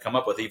theory that I could come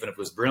up with, even if it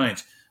was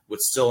brilliant, would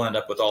still end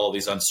up with all of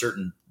these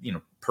uncertain,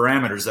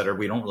 parameters that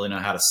we don't really know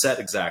how to set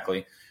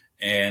exactly.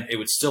 And it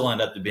would still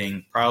end up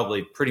being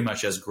probably pretty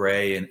much as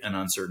gray and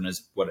uncertain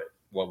as what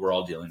we're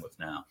all dealing with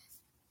now.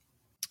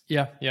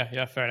 Yeah.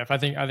 Fair enough. I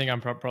think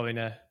I'm probably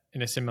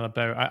in a similar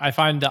boat. I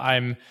find that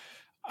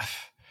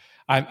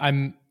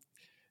I'm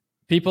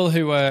people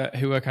who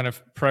are kind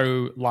of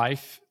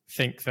pro-life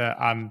think that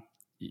I'm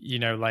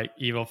like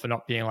evil for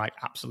not being like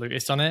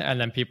absolutist on it,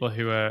 and then people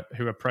who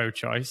are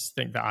pro-choice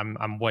think that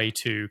I'm way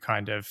too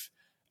kind of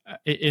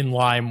in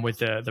line with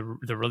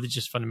the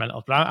religious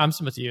fundamentals. But I'm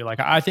similar to you. Like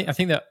I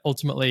think that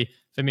ultimately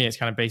for me it's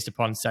kind of based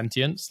upon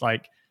sentience.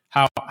 Like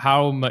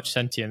how much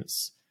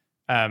sentience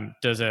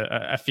does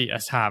a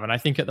fetus have? And I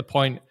think at the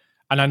point,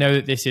 and I know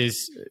that this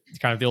is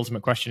kind of the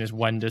ultimate question, is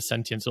when does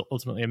sentience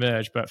ultimately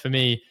emerge? But for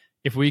me,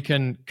 if we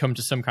can come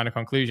to some kind of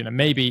conclusion, and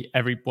maybe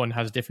everyone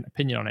has a different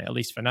opinion on it, at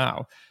least for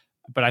now,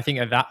 but I think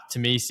that to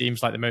me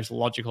seems like the most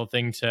logical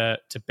thing to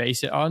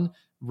base it on,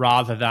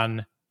 rather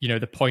than,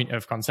 the point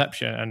of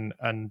conception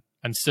and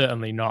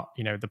certainly not,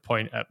 the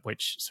point at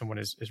which someone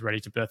is ready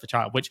to birth a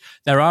child, which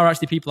there are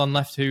actually people on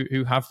left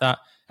who have that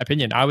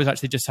opinion. I was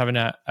actually just having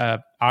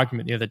a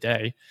argument the other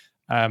day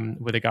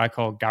with a guy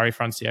called Gary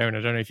Francione.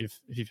 I don't know if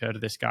you've heard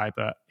of this guy,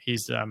 but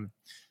he's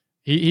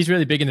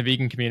really big in the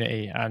vegan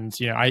community. And,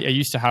 I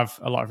used to have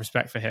a lot of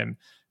respect for him,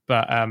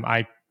 but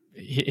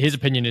his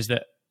opinion is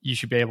that you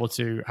should be able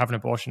to have an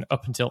abortion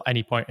up until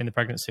any point in the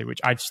pregnancy, which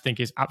I just think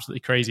is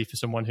absolutely crazy for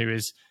someone who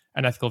is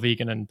an ethical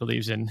vegan and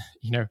believes in,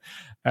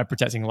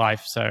 protecting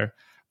life. So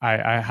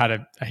I had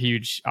a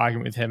huge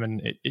argument with him.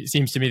 And it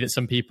seems to me that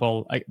some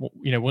people,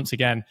 once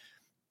again,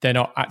 they're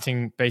not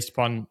acting based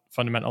upon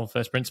fundamental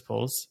first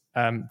principles.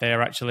 They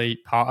are actually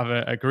part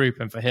of a group.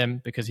 And for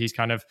him, because he's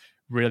kind of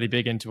really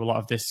big into a lot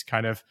of this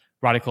kind of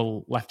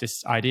radical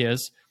leftist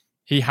ideas,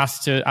 he has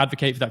to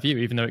advocate for that view,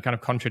 even though it kind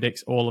of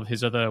contradicts all of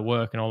his other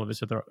work and all of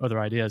his other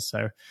ideas.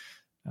 So,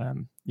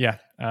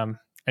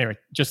 anyway,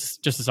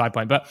 just a side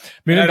point. But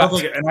I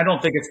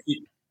don't think it's.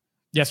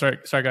 Yeah, sorry,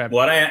 go ahead.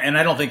 Well,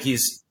 I don't think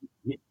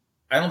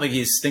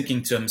he's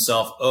thinking to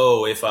himself,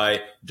 "Oh, if I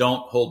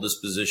don't hold this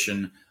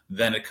position,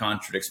 then it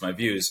contradicts my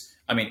views."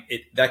 I mean,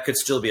 that could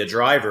still be a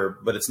driver,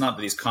 but it's not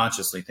that he's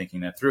consciously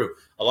thinking that through.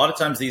 A lot of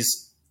times,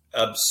 these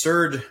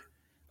absurd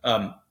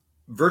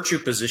virtue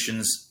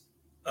positions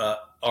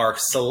are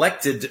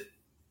selected,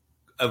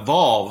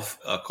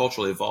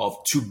 culturally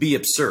evolved to be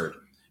absurd,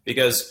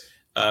 because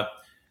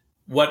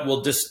what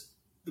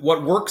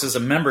works as a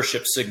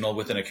membership signal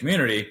within a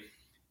community,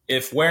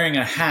 if wearing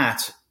a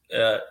hat,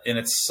 and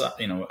it's,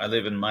 I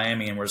live in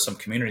Miami and there's some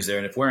communities there,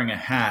 and if wearing a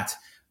hat,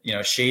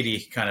 a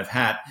shady kind of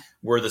hat,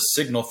 were the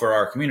signal for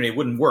our community, it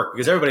wouldn't work,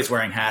 because everybody's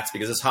wearing hats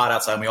because it's hot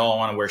outside and we all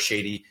want to wear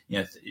shady,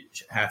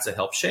 hats that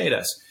help shade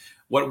us.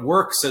 What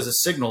works as a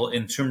signal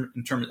in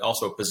terms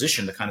also a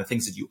position, the kind of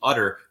things that you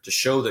utter to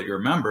show that you're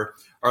a member,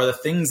 are the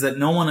things that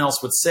no one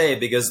else would say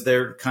because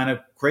they're kind of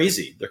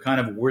crazy. They're kind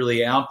of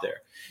really out there.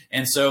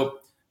 And so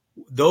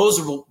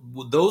those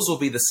will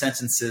be the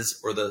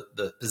sentences or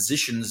the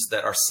positions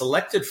that are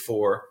selected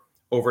for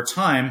over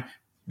time,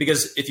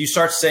 because if you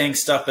start saying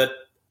stuff that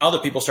other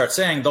people start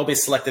saying, they'll be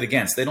selected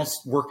against. They don't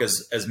work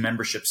as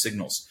membership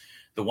signals.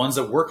 The ones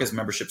that work as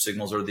membership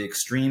signals are the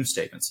extreme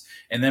statements.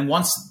 And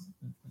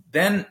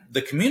then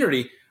the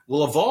community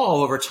will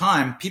evolve over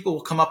time. People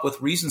will come up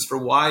with reasons for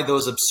why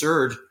those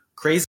absurd,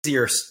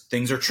 crazier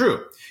things are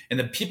true. And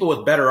then people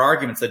with better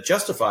arguments that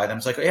justify them,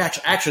 it's like, yeah,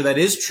 actually, that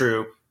is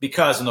true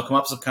because, and they'll come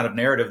up with some kind of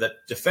narrative that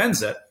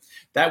defends it.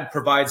 That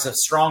provides a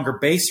stronger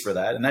base for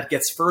that. And that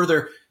gets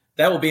further,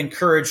 that will be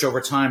encouraged over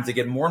time to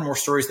get more and more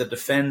stories that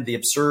defend the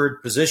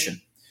absurd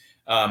position.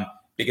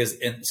 Because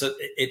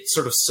it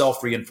sort of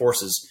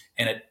self-reinforces,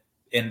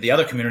 and the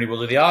other community will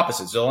do the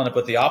opposite. So they'll end up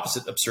with the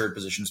opposite absurd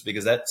positions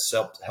because that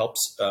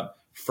helps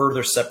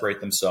further separate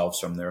themselves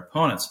from their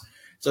opponents.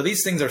 So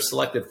these things are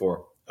selected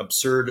for.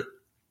 Absurd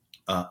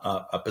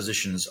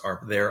positions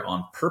are there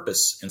on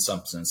purpose in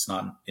some sense,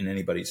 not in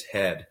anybody's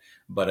head,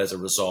 but as a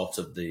result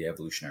of the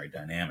evolutionary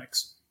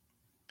dynamics.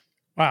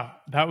 Wow,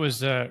 that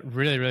was a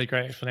really, really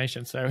great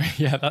explanation. So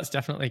yeah, that's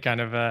definitely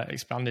kind of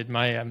expanded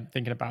my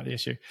thinking about the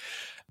issue.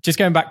 Just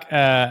going back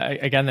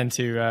again then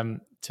to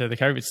the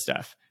COVID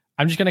stuff.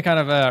 I'm just going to kind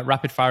of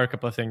rapid fire a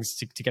couple of things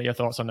to get your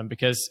thoughts on them,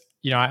 because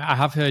I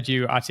have heard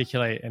you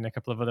articulate in a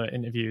couple of other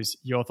interviews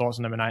your thoughts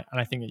on them, and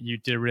I think that you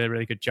did a really,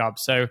 really good job.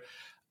 So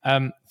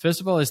first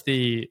of all is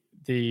the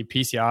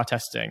PCR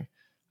testing.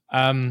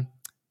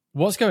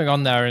 What's going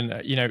on there,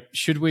 and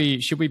should we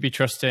be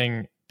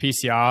trusting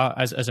PCR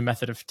as a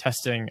method of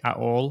testing at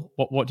all?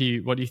 What do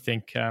you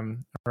think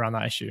around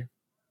that issue?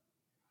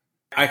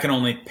 I can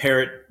only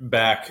parrot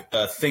back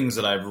things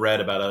that I've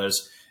read about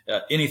others.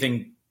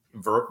 Anything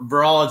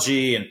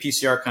virology and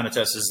PCR kind of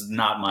tests is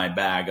not my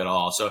bag at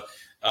all. So,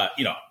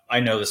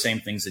 I know the same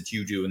things that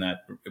you do in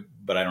that,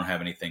 but I don't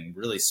have anything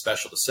really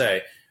special to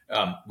say.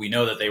 We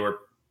know that they were,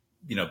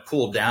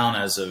 pulled down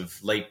as of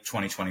late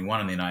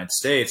 2021 in the United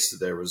States.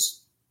 There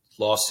was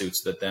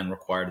lawsuits that then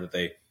required that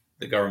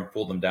the government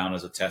pulled them down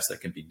as a test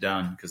that can be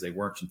done because they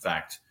weren't, in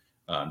fact,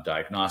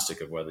 diagnostic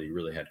of whether you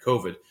really had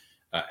COVID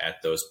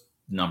at those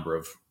number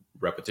of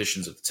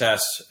repetitions of the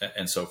test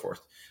and so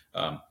forth.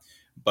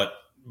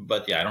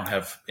 But yeah, I don't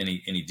have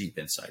any deep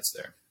insights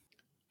there.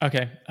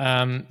 Okay.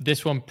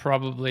 This one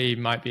probably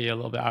might be a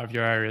little bit out of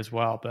your area as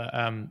well, but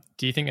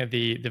do you think that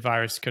the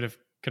virus could have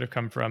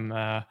come from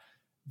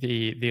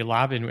the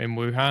lab in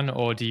Wuhan,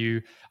 or do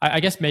you? I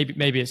guess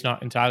maybe it's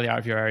not entirely out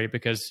of your area,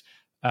 because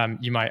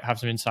you might have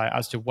some insight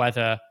as to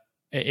whether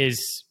it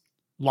is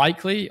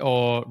likely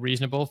or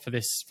reasonable for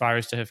this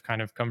virus to have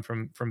kind of come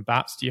from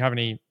bats. Do you have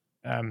any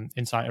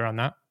insight around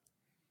that?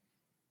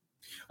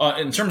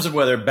 In terms of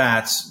whether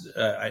bats,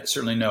 I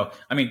certainly know.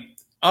 I mean,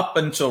 up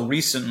until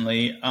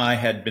recently, I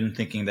had been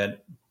thinking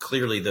that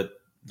clearly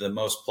the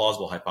most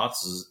plausible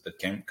hypothesis that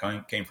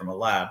came from a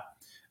lab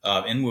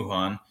in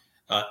Wuhan,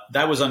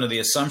 that was under the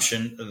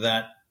assumption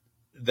that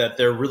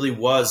there really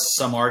was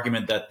some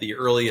argument that the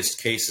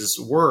earliest cases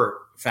were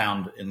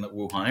found in the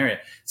Wuhan area.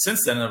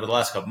 Since then, over the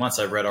last couple of months,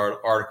 I've read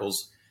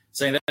articles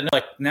saying that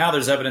like now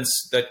there's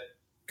evidence that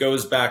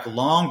goes back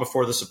long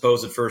before the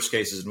supposed first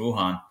cases in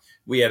Wuhan.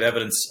 We have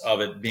evidence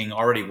of it being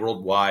already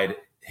worldwide,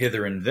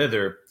 hither and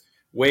thither,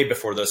 way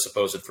before those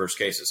supposed first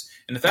cases.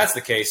 And if that's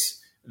the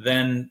case,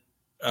 then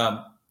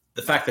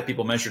the fact that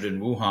people measured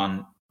in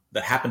Wuhan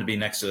that happened to be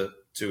next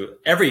to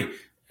every,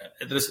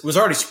 this was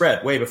already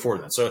spread way before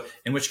then. So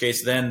in which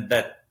case, then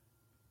that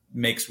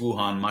makes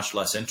Wuhan much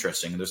less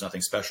interesting. There's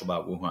nothing special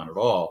about Wuhan at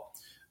all.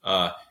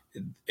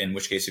 In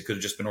which case, it could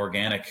have just been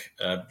organic,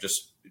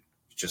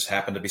 just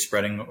happened to be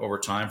spreading over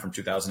time from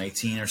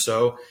 2018 or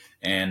so.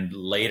 And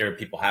later,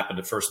 people happened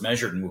to first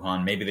measure it in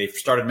Wuhan. Maybe they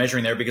started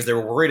measuring there because they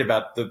were worried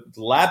about the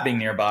lab being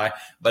nearby,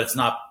 but it's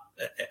not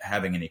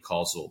having any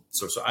causal.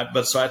 So at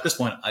this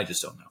point, I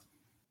just don't know.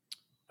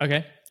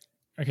 Okay,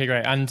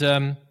 great.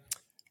 And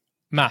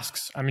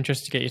masks. I'm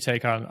interested to get your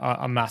take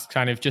on masks,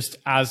 kind of just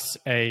as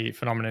a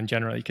phenomenon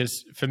generally,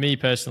 because for me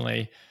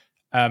personally,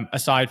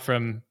 aside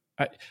from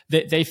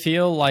they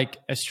feel like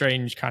a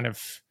strange kind of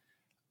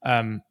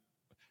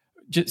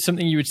just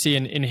something you would see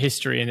in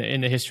history,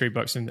 in the history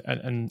books,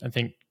 and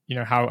think,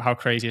 how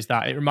crazy is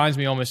that? It reminds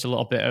me almost a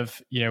little bit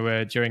of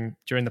during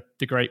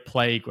the Great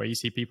Plague, where you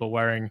see people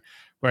wearing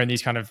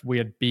these kind of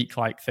weird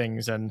beak-like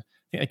things, and I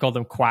think they called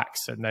them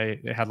quacks, and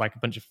they had like a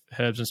bunch of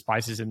herbs and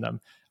spices in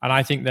them. And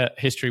I think that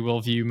history will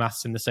view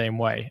masks in the same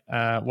way.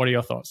 What are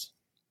your thoughts?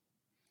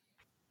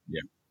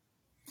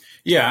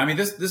 Yeah. I mean,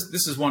 this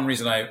is one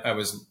reason I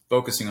was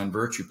focusing on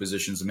virtue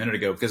positions a minute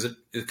ago, because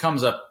it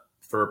comes up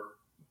for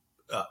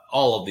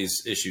all of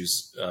these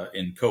issues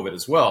in COVID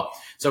as well.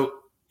 So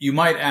you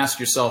might ask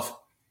yourself,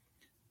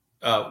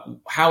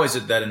 how is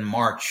it that in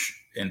March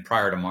and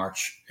prior to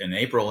March, in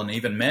April and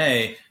even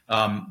May,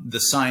 the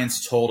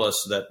science told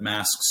us that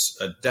masks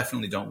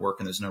definitely don't work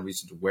and there's no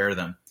reason to wear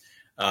them.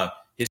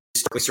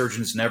 Historically,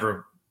 surgeons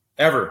never,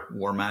 ever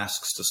wore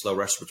masks to slow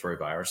respiratory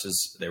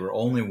viruses. They were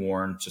only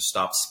worn to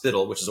stop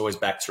spittle, which is always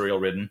bacterial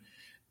ridden,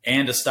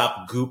 and to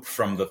stop goop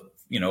from the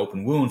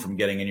open wound from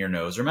getting in your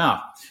nose or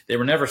mouth. They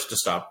were never to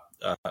stop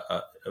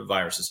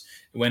viruses.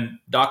 When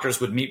doctors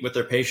would meet with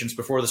their patients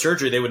before the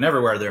surgery, they would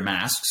never wear their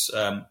masks.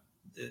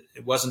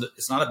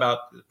 It's not about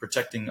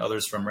protecting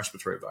others from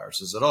respiratory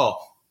viruses at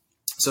all.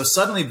 So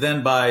suddenly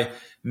then by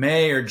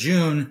May or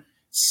June,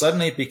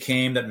 suddenly it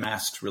became that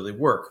masks really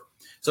work.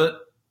 So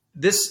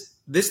this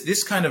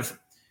kind of,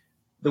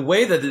 the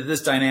way that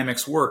this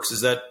dynamics works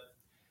is that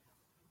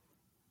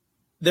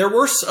there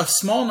were a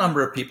small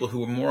number of people who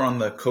were more on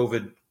the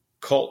COVID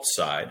cult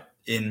side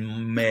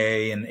in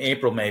May and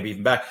April, maybe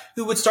even back,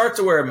 who would start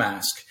to wear a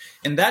mask.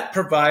 And that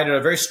provided a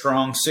very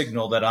strong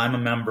signal that I'm a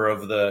member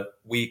of the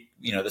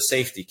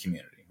safety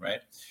community,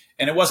 right?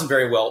 And it wasn't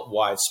very well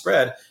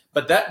widespread,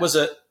 but that was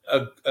a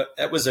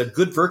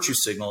good virtue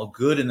signal,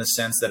 good in the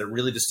sense that it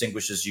really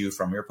distinguishes you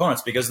from your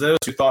opponents, because those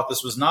who thought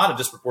this was not a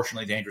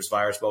disproportionately dangerous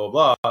virus, blah,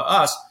 blah, blah,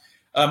 us,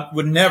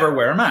 would never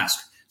wear a mask.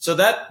 So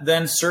that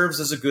then serves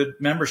as a good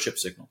membership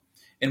signal.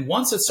 And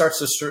once it starts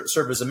to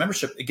serve as a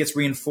membership,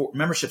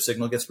 membership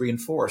signal gets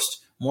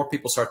reinforced. More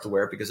people start to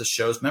wear it because it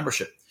shows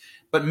membership.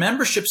 But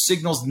membership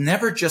signals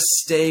never just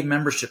stay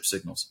membership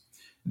signals.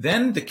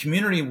 Then the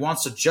community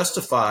wants to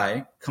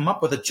come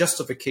up with a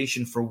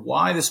justification for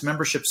why this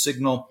membership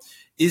signal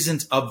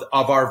isn't of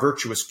our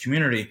virtuous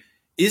community,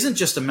 isn't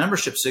just a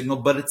membership signal,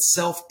 but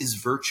itself is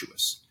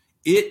virtuous.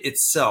 It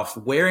itself,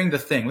 wearing the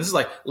thing. This is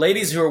like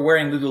ladies who are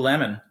wearing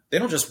Lululemon. They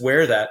don't just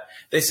wear that.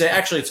 They say,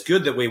 actually, it's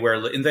good that we wear,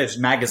 and there's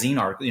magazine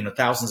articles,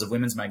 thousands of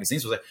women's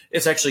magazines will say,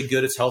 it's actually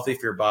good, it's healthy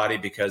for your body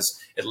because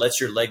it lets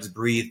your legs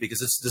breathe,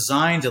 because it's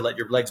designed to let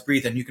your legs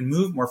breathe and you can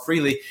move more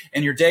freely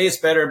and your day is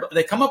better. But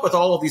they come up with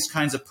all of these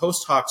kinds of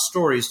post hoc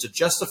stories to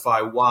justify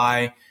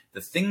why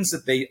the things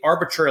that they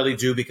arbitrarily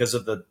do because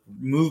of the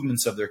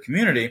movements of their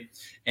community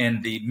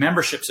and the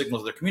membership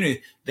signals of their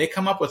community, they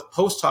come up with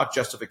post hoc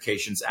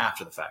justifications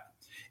after the fact.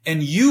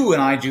 And you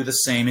and I do the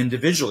same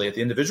individually at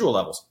the individual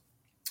levels.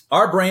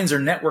 Our brains are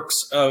networks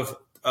of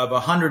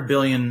 100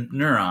 billion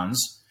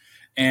neurons,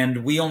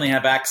 and we only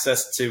have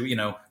access to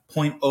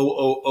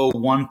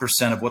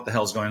 0.0001% of what the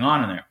hell's going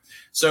on in there.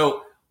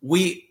 So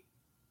we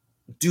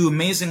do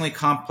amazingly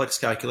complex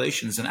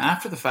calculations, and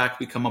after the fact,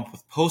 we come up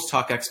with post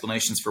hoc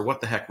explanations for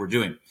what the heck we're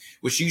doing,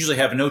 which usually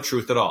have no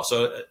truth at all.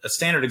 So a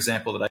standard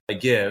example that I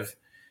give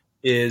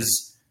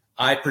is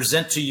I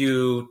present to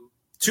you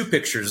two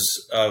pictures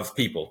of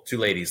people, two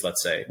ladies,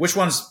 let's say. Which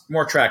one's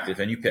more attractive?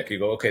 And you pick. You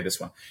go, okay, this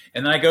one.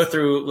 And then I go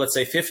through, let's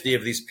say, 50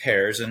 of these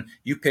pairs, and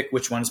you pick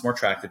which one is more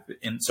attractive.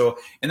 And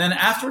then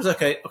afterwards,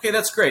 okay,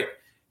 that's great.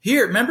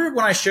 Here, remember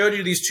when I showed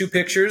you these two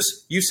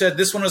pictures? You said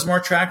this one was more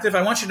attractive.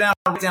 I want you to now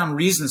write down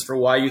reasons for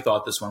why you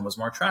thought this one was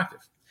more attractive.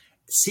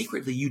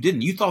 Secretly, you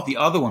didn't. You thought the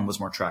other one was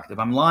more attractive.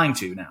 I'm lying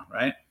to you now,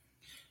 right?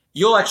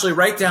 You'll actually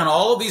write down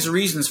all of these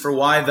reasons for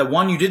why the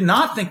one you did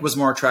not think was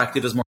more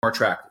attractive is more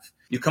attractive.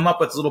 You come up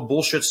with a little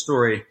bullshit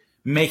story,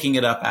 making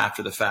it up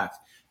after the fact.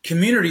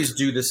 Communities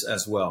do this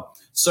as well.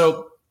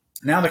 So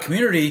now the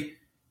community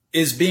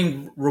is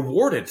being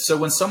rewarded. So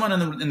when someone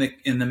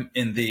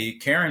in the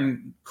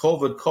caring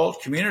COVID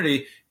cult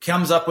community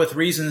comes up with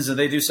reasons and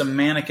they do some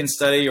mannequin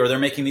study, or they're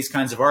making these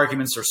kinds of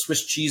arguments or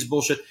Swiss cheese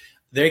bullshit,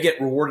 they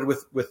get rewarded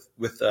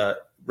with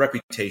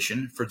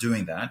reputation for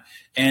doing that,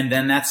 and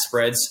then that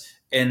spreads,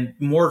 and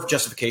more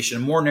justification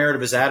and more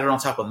narrative is added on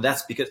top of it.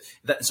 That's because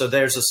so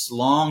there's this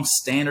long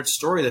standard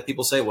story that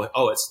people say, well,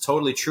 oh, it's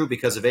totally true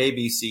because of A,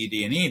 B, C,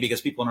 D, and E, because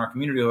people in our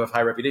community who have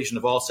high reputation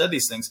have all said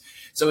these things.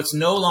 So it's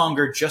no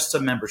longer just a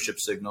membership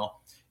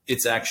signal.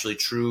 It's actually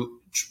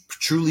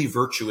truly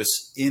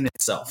virtuous in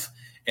itself.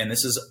 And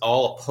this is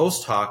all a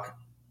post hoc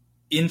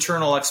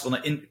internal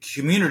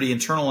community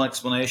internal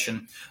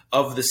explanation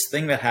of this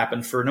thing that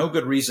happened for no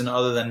good reason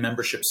other than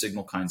membership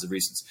signal kinds of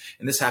reasons.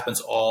 And this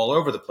happens all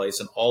over the place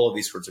in all of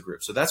these sorts of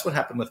groups. So that's what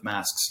happened with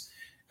masks,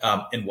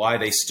 and why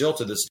they still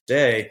to this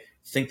day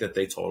think that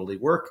they totally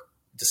work,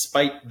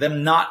 despite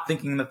them not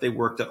thinking that they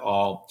worked at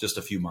all just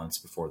a few months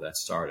before that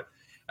started.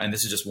 And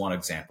this is just one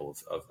example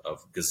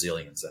of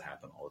gazillions that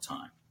happen all the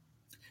time.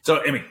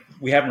 So, I mean,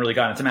 we haven't really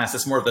gotten into masks.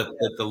 It's more of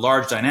the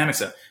large dynamics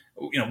of,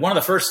 one of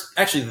the first,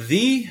 actually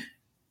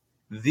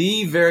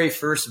the very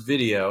first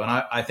video, and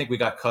I think we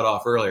got cut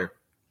off earlier.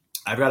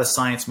 I've got a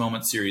Science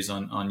Moment series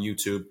on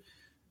YouTube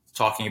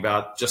talking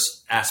about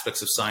just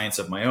aspects of science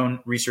of my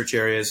own research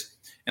areas.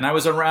 And I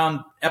was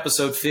around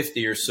episode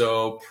 50 or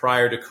so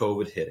prior to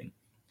COVID hitting.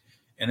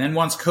 And then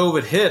once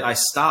COVID hit, I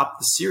stopped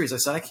the series. I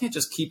said, I can't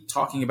just keep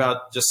talking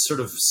about just sort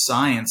of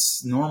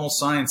science, normal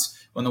science,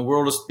 when the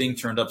world is being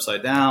turned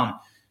upside down.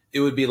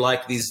 It would be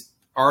like these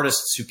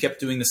artists who kept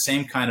doing the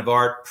same kind of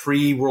art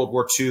pre-World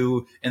War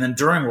II and then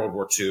during World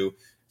War II,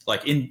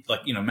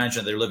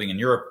 imagine they're living in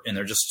Europe and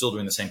they're just still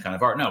doing the same kind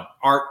of art. No,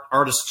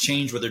 artists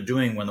change what they're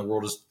doing when the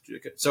world is.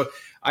 So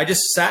I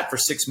just sat for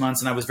 6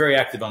 months, and I was very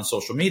active on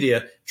social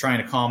media trying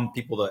to calm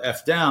people the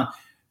F down.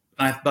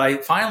 But I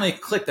finally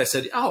clicked. I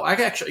said, oh,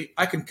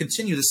 I can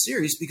continue the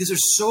series because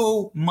there's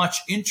so much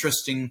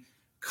interesting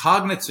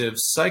cognitive,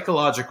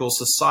 psychological,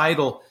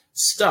 societal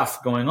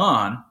stuff going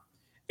on.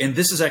 And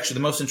this is actually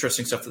the most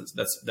interesting stuff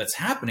that's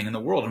happening in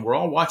the world. And we're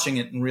all watching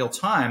it in real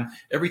time.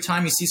 Every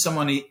time you see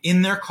somebody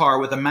in their car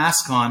with a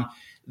mask on,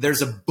 there's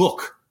a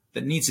book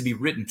that needs to be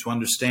written to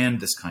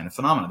understand this kind of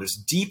phenomenon.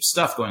 There's deep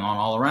stuff going on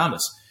all around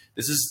us.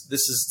 This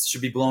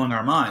should be blowing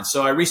our minds.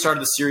 So I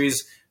restarted the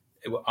series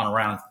on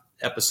around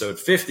episode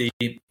 50,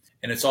 and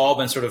it's all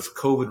been sort of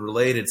COVID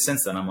related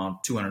since then. I'm on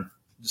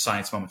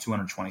Science Moment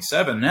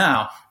 227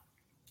 now.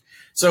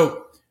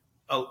 So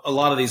a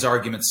lot of these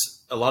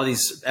arguments, a lot of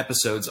these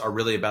episodes are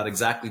really about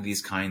exactly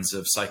these kinds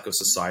of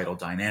psychosocietal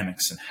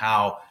dynamics and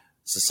how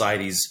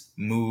societies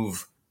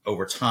move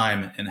over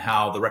time and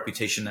how the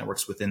reputation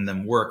networks within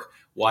them work,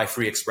 why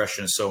free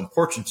expression is so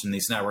important in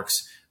these networks,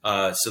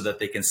 so that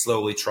they can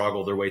slowly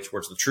troggle their way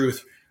towards the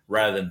truth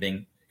rather than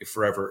being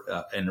forever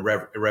and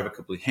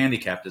irrevocably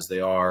handicapped as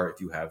they are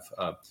if you have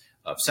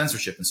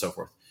censorship and so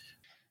forth.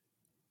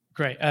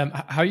 Great.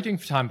 How are you doing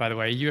for time, by the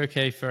way? Are you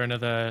okay for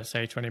another,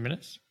 say, 20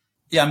 minutes?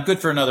 Yeah, I'm good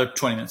for another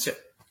 20 minutes. Yeah.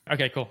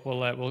 Okay, cool.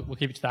 We'll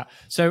keep it to that.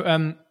 So,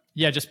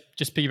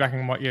 just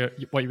piggybacking on what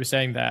you were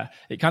saying there,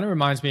 it kind of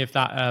reminds me of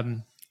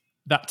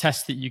that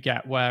test that you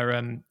get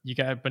where you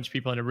get a bunch of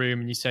people in a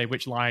room and you say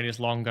which line is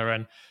longer,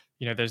 and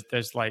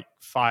there's like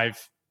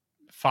five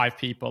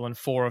people and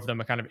four of them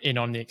are kind of in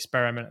on the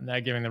experiment and they're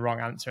giving the wrong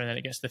answer, and then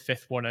it gets to the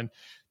fifth one and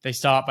they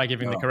start by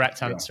giving the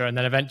correct answer, and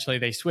then eventually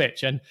they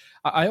switch. And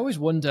I always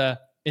wonder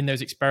in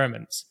those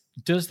experiments,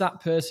 does that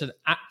person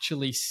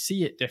actually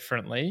see it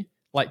differently?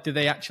 Like, do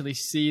they actually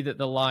see that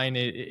the line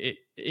is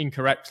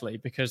incorrectly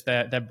because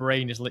their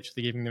brain is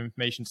literally giving them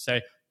information to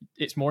say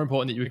it's more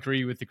important that you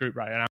agree with the group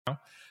right now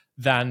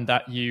than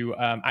that you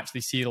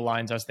actually see the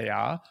lines as they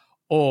are,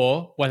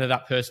 or whether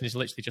that person is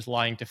literally just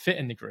lying to fit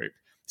in the group.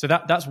 So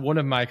that's one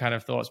of my kind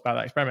of thoughts about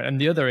that experiment. And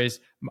the other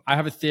is, I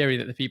have a theory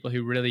that the people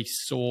who really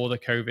saw the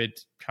COVID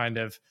kind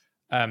of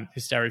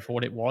hysteria for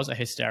what it was, a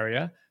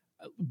hysteria,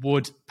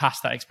 would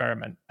pass that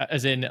experiment.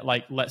 As in,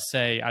 like, let's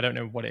say, I don't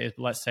know what it is,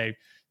 but let's say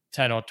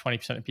 10 or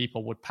 20% of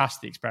people would pass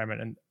the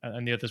experiment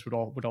and the others would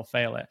all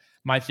fail it.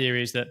 My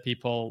theory is that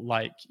people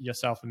like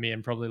yourself and me,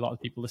 and probably a lot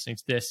of people listening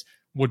to this,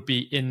 would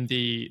be in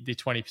the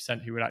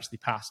 20% who would actually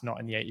pass, not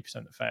in the 80%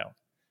 that fail.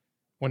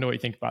 Wonder what you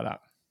think about that.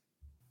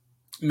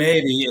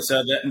 Maybe.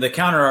 So the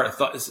counter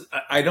thought is,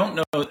 I don't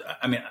know.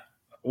 I mean,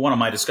 one of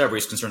my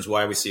discoveries concerns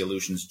why we see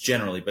illusions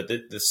generally, but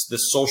this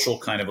social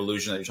kind of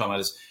illusion that you're talking about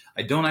is,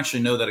 I don't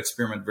actually know that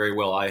experiment very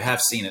well. I have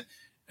seen it,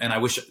 and I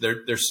wish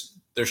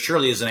there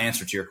surely is an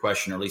answer to your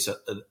question, or at least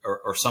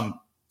or some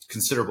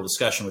considerable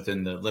discussion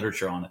within the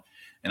literature on it.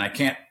 And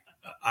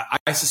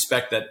I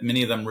suspect that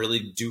many of them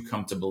really do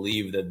come to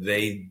believe that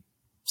they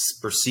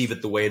perceive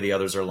it the way the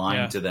others are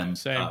lying to them.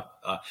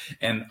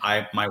 And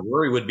my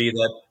worry would be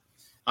that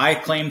I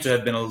claim to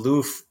have been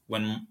aloof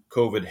when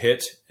COVID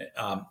hit,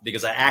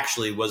 because I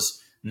actually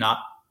was not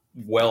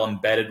well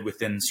embedded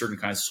within certain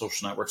kinds of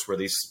social networks where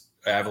these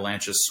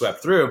avalanches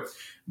swept through.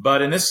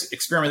 But in this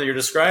experiment that you're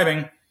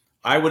describing,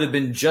 I would have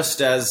been just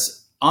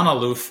as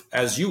unaloof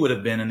as you would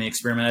have been in the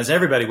experiment, as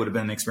everybody would have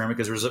been in the experiment,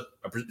 because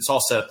it's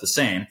all set up the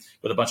same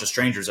with a bunch of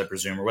strangers, I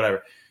presume, or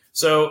whatever.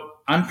 So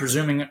I'm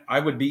presuming I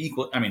would be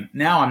equal. I mean,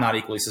 now I'm not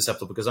equally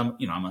susceptible because I'm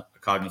a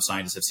cognitive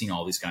scientist. I've seen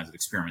all these kinds of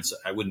experiments.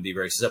 I wouldn't be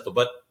very susceptible.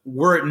 But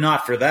were it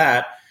not for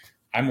that,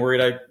 I'm worried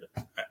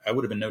I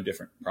would have been no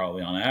different,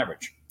 probably on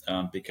average,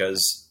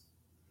 because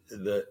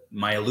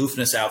my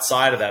aloofness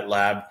outside of that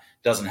lab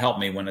doesn't help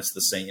me when it's the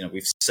same.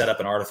 We've set up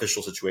an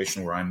artificial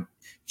situation where I'm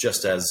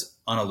just as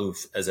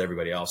unaloof as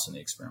everybody else in the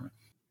experiment.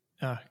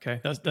 Oh, okay,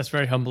 that's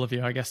very humble of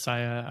you. I guess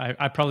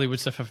I probably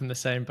would suffer from the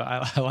same, but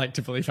I like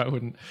to believe I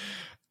wouldn't.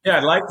 Yeah,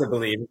 I'd like to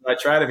believe. I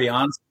try to be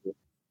honest with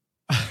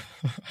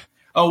you.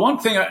 Oh, one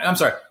thing. I'm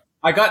sorry.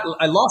 I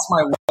lost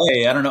my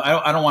way. I don't know.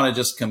 I don't want to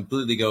just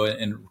completely go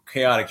in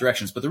chaotic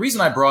directions. But the reason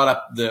I brought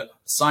up the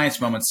Science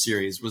Moments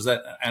series was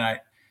that,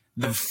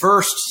 the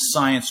first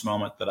Science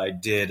Moment that I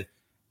did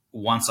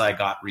once I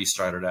got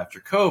restarted after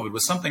COVID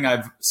was something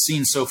I've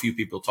seen so few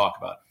people talk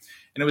about.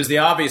 And it was the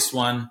obvious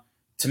one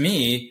to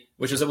me,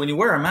 which is that when you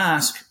wear a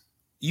mask,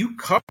 you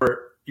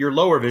cover your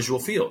lower visual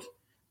field.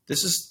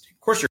 This is, of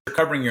course, you're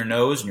covering your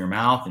nose and your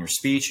mouth and your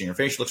speech and your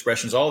facial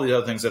expressions, all the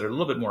other things that are a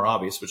little bit more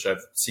obvious, which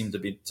I've seemed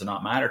to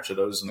not matter to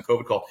those in the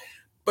COVID call.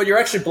 But you're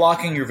actually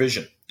blocking your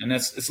vision. And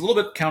it's a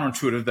little bit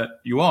counterintuitive that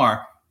you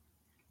are.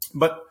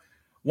 But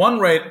one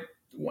rate,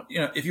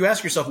 if you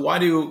ask yourself, why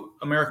do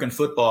American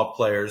football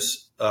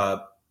players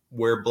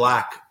wear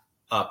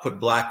put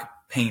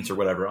black paint or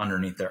whatever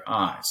underneath their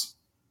eyes?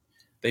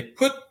 They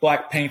put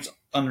black paint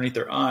underneath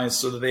their eyes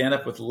so that they end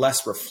up with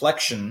less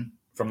reflection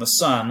from the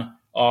sun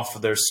off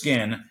of their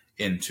skin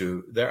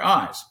into their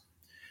eyes.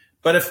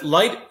 But if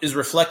light is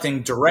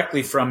reflecting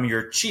directly from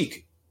your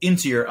cheek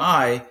into your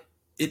eye,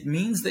 it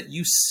means that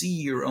you see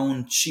your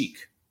own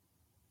cheek,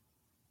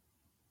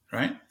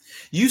 right?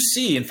 You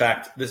see, in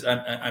fact, this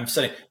I'm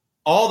studying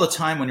all the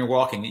time when you're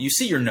walking, you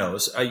see your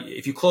nose.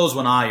 If you close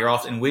one eye, you're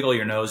often wiggle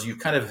your nose. You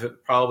kind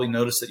of probably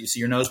notice that you see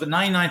your nose, but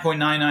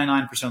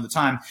 99.999% of the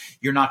time,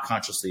 you're not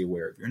consciously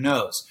aware of your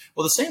nose.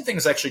 Well, the same thing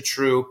is actually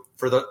true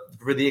for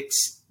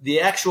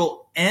the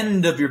actual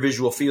end of your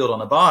visual field on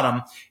the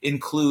bottom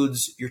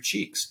includes your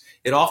cheeks.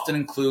 It often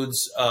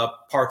includes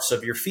parts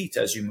of your feet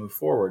as you move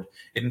forward.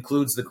 It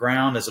includes the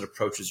ground as it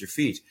approaches your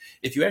feet.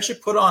 If you actually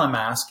put on a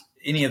mask,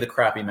 any of the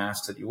crappy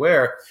masks that you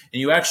wear,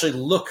 and you actually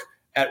look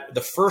at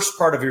the first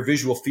part of your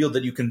visual field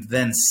that you can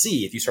then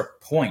see, if you start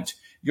to point,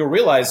 you'll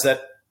realize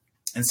that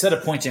instead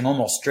of pointing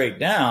almost straight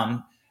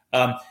down,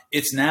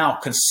 it's now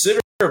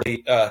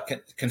considerably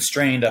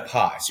constrained up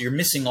high. So you're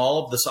missing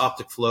all of this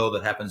optic flow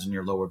that happens in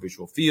your lower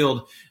visual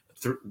field,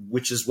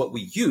 which is what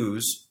we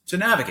use to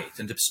navigate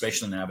and to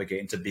spatially navigate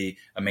and to be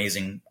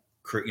amazing,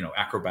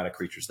 acrobatic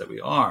creatures that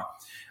we are.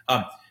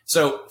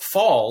 So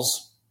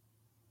falls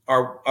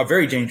are a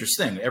very dangerous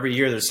thing. Every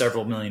year there's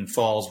several million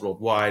falls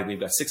worldwide. We've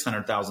got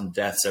 600,000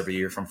 deaths every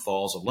year from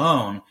falls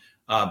alone.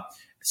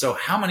 So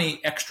how many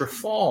extra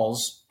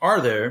falls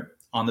are there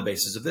on the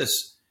basis of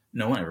this?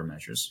 No one ever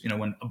measures.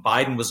 When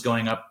Biden was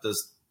going up the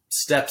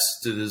steps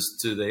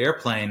to the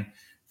airplane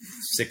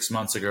 6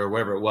 months ago or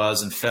whatever it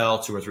was and fell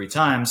 2 or 3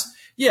 times.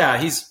 Yeah,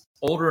 he's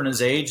older in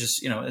his age.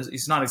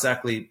 He's not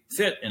exactly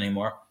fit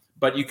anymore,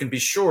 but you can be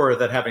sure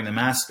that having the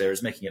mask there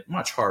is making it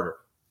much harder.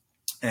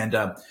 And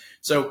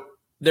so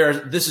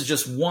this is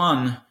just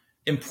one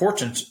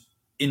important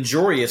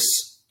injurious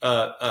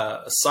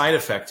side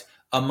effect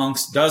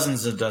amongst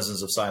dozens and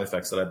dozens of side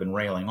effects that I've been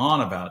railing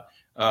on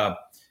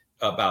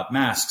about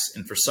masks.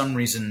 And for some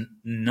reason,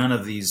 none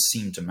of these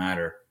seem to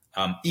matter,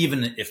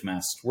 even if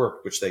masks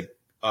work, which they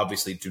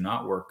obviously do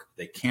not work.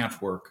 They can't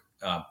work.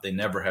 They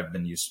never have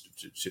been used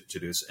to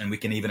do this. And we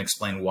can even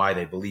explain why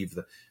they believe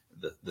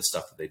the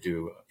stuff that they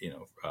do,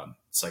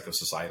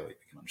 psychosocietally, we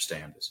can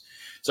understand this.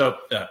 So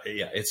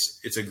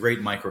it's a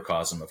great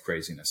microcosm of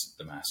craziness,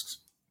 the masks.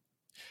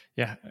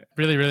 Yeah,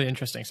 really, really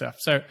interesting stuff.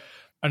 So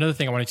another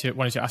thing I wanted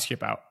to ask you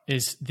about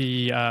is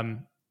the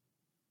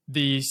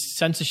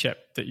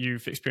censorship that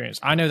you've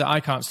experienced. I know that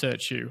I can't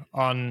search you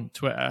on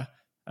Twitter.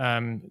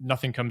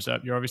 Nothing comes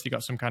up. You've obviously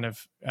got some kind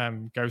of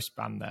ghost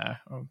ban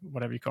there, or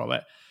whatever you call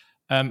it.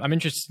 I'm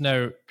interested to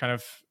know kind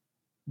of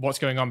what's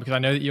going on, because I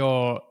know that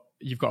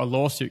you've got a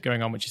lawsuit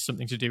going on, which is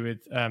something to do with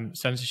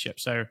censorship.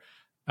 So,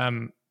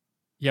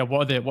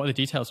 what are the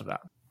details of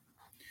that?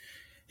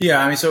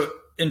 Yeah, so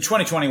in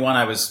 2021,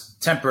 I was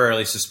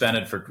temporarily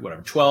suspended for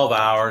 12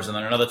 hours, and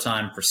then another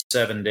time for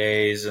 7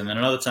 days, and then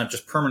another time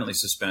just permanently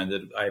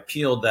suspended. I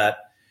appealed that,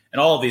 and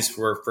all of these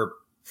were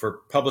for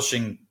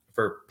posting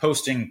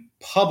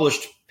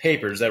published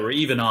papers that were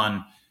even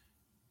on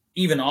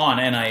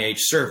NIH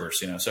servers.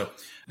 So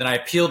then I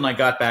appealed, and I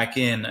got back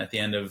in at the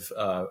end of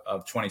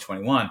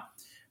 2021.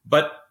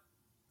 But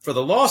for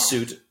the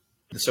lawsuit,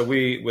 so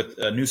we, with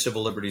New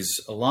Civil Liberties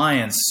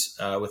Alliance,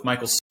 with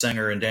Michael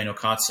Sanger and Daniel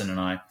Kotzen and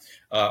I,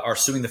 are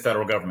suing the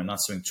federal government, not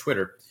suing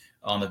Twitter,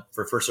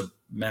 for First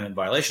Amendment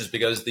violations,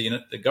 because the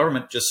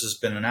government just has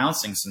been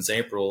announcing since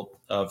April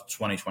of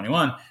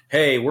 2021,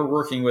 hey, we're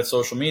working with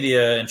social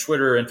media and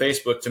Twitter and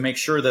Facebook to make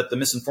sure that the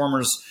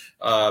misinformers,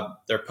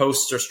 their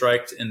posts are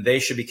striked and they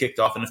should be kicked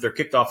off. And if they're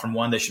kicked off from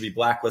one, they should be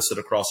blacklisted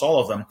across all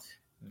of them.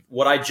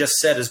 What I just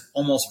said is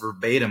almost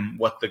verbatim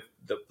what the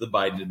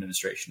Biden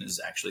administration is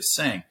actually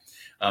saying.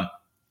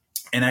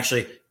 And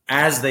actually,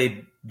 as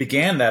they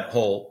began that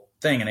whole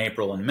thing in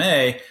April and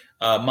May,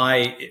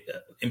 my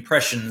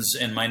impressions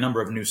and my number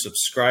of new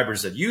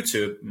subscribers at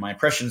YouTube, my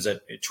impressions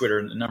at Twitter,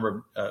 and the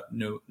number of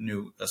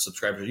new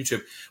subscribers at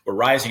YouTube were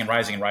rising and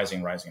rising and rising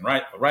and rising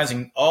and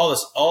rising all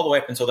the way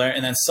up until there.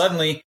 And then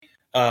suddenly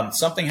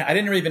something I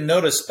didn't even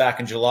notice back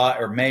in July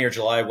or May or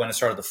July when it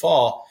started to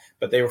fall,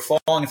 but they were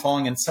falling and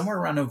falling. And somewhere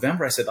around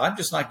November, I said, I'm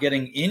just not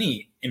getting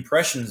any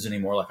impressions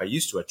anymore like I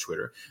used to at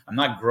Twitter. I'm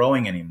not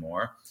growing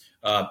anymore.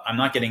 I'm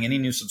not getting any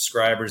new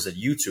subscribers at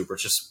YouTube.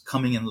 It's just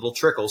coming in little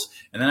trickles.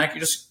 And then I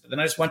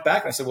just went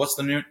back and I said, what's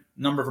the new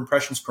number of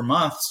impressions per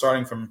month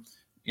starting from,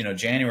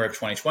 January of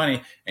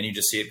 2020? And you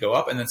just see it go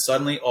up. And then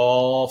suddenly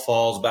all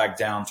falls back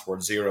down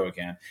towards zero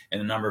again. And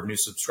the number of new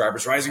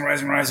subscribers rising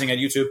at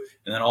YouTube,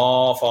 and then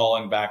all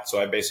falling back. So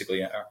I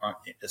basically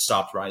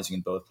stopped rising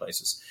in both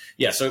places.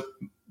 Yeah. So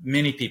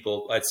many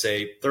people, I'd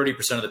say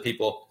 30% of the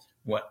people,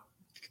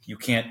 you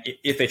can't,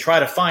 if they try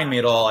to find me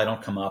at all, I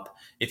don't come up.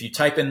 If you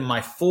type in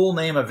my full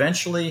name,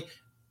 eventually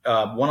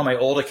one of my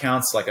old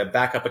accounts, like a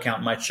backup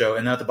account, might show.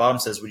 And then at the bottom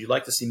says, would you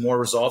like to see more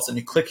results? And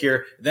you click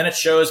here. Then it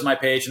shows my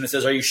page and it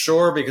says, are you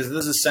sure? Because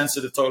this is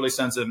sensitive, totally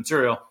sensitive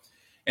material.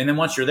 And then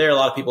once you're there, a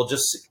lot of people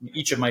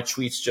each of my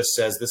tweets just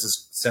says, this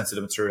is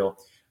sensitive material.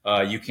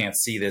 You can't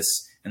see this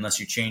unless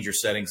you change your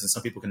settings. And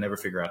some people can never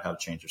figure out how to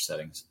change their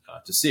settings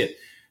to see it.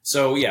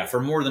 So yeah, for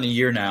more than a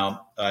year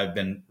now, I've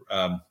been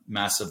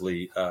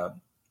massively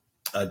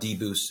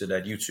deboosted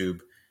at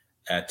YouTube,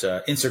 at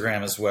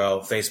Instagram as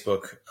well,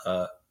 Facebook,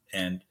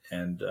 and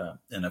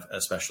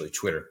especially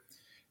Twitter.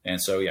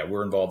 And so, yeah,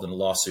 we're involved in a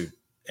lawsuit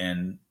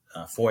and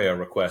FOIA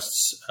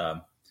requests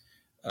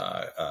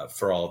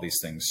for all of these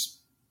things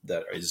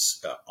that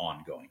is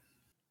ongoing.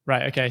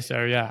 Right. Okay.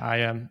 So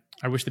yeah,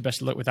 I wish the best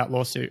of luck with that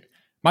lawsuit.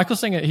 Michael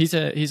Singer, he's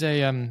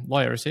a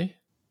lawyer, is he?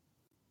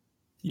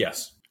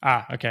 Yes.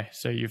 Ah, okay.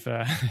 So you've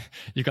got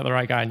the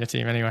right guy on your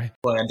team anyway.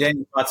 Well, and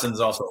Daniel Hudson's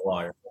also a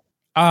lawyer.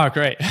 Ah,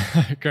 great,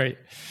 great.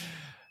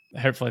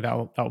 Hopefully that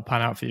will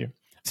pan out for you.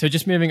 So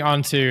just moving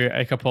on to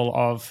a couple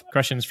of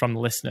questions from the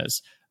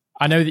listeners.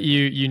 I know that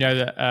you know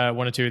that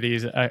one or two of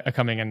these are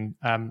coming,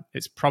 and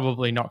it's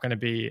probably not going to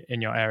be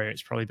in your area.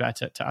 It's probably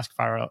better to ask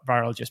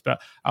virologists,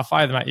 but I'll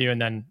fire them at you,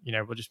 and then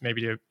we'll just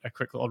maybe do a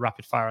quick little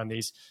rapid fire on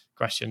these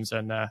questions,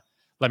 and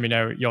let me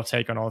know your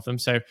take on all of them.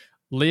 So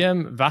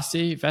Liam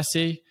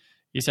Vessi,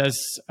 he says,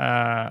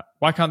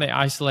 why can't they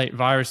isolate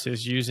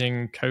viruses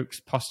using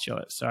Koch's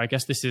postulates? So I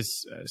guess this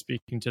is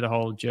speaking to the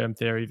whole germ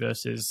theory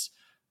versus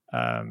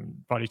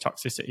body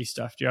toxicity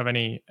stuff. Do you have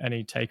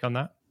any take on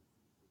that?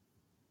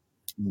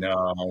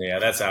 No, yeah,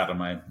 that's out of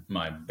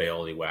my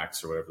bailey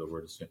wax or whatever the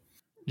word is.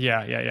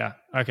 Yeah.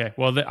 Okay.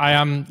 Well, I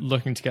am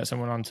looking to get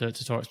someone on to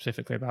talk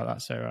specifically about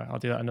that, so I'll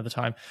do that another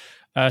time.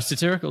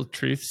 Satirical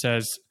Truth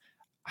says,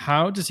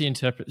 how does he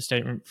interpret the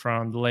statement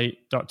from the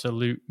late Dr.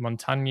 Luc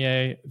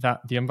Montagnier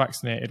that the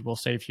unvaccinated will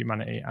save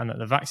humanity and that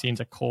the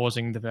vaccines are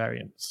causing the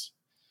variants?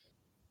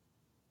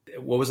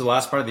 What was the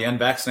last part of the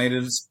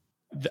unvaccinated?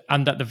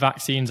 And that the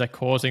vaccines are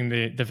causing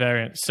the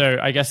variants. So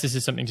I guess this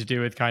is something to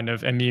do with kind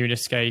of immune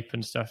escape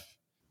and stuff.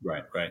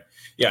 Right.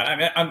 Yeah. I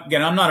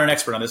mean, I'm not an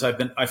expert on this.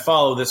 I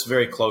follow this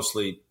very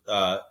closely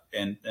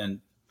in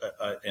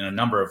a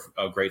number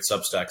of great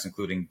Substacks,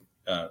 including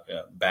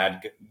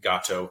Bad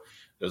Gato.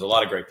 There's a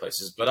lot of great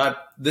places, but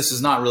this has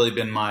not really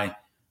been my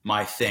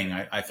thing.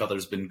 I felt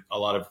there's been a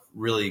lot of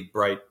really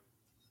bright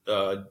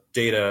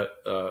data,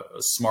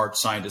 smart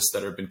scientists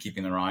that have been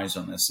keeping their eyes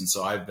on this. And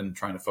so I've been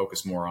trying to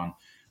focus more on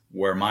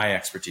where my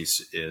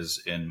expertise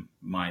is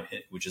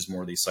which is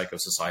more the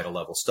psychosocietal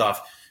level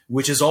stuff,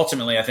 which is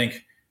ultimately, I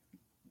think,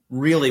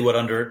 really what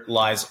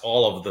underlies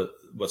all of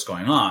what's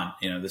going on.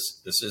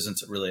 This isn't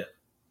really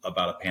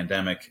about a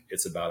pandemic.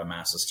 It's about a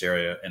mass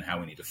hysteria and how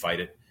we need to fight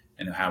it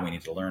and how we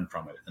need to learn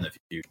from it in the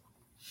future.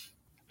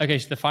 Okay,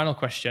 so the final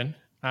question,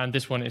 and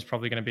this one is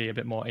probably going to be a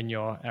bit more in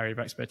your area of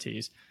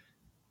expertise.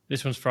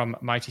 This one's from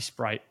Mighty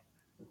Sprite.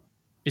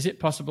 Is it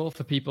possible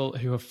for people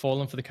who have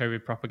fallen for the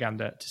COVID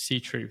propaganda to see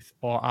truth,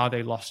 or are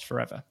they lost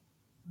forever?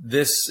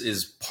 This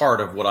is part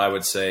of what I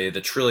would say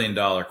the $1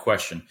 trillion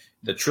question.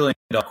 The $1 trillion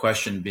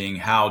question being,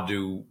 how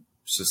do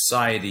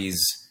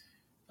societies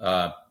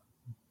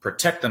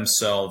protect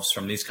themselves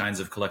from these kinds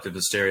of collective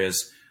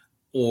hysterias,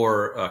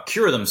 or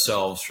cure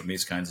themselves from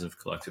these kinds of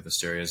collective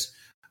hysterias,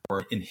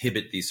 or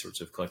inhibit these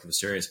sorts of collective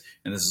hysterias?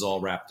 And this is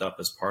all wrapped up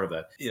as part of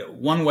that.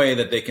 One way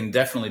that they can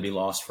definitely be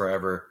lost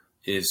forever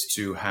is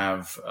to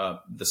have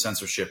the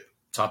censorship,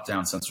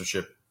 top-down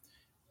censorship,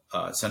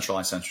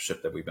 centralized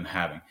censorship that we've been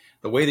having.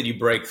 The way that you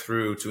break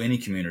through to any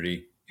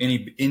community,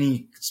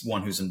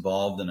 anyone who's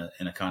involved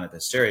in a kind of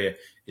hysteria,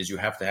 is you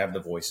have to have the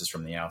voices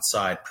from the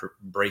outside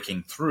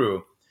breaking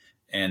through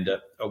And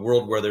a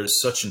world where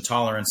there's such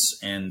intolerance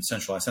and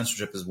centralized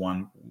censorship is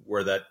one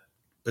where that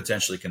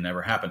potentially can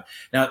never happen.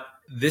 Now,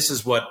 this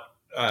is what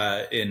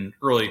in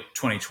early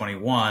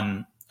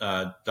 2021,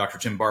 Dr.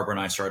 Tim Barber and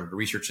I started a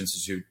research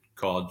institute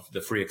called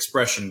the Free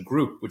Expression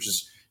Group, which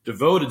is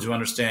devoted to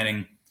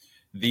understanding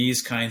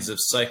these kinds of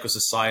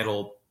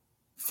psychosocietal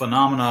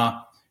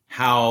phenomena,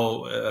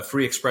 how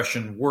free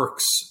expression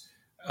works,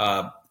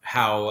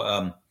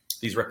 how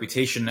these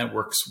reputation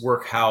networks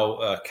work,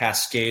 how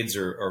cascades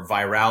or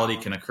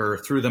virality can occur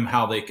through them,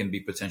 how they can be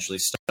potentially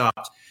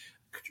stopped.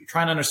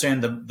 Trying to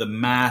understand the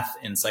math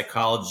and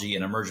psychology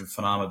and emergent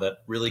phenomena that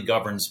really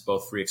governs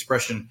both free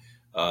expression,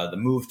 the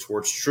move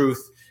towards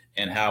truth,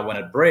 and how when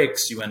it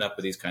breaks, you end up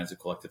with these kinds of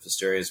collective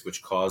hysterias,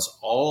 which cause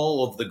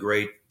all of the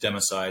great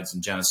democides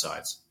and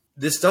genocides.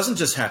 This doesn't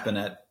just happen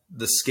at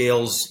the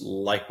scales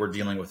like we're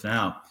dealing with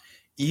now.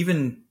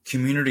 Even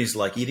communities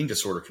like eating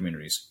disorder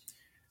communities,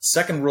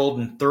 second world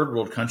and third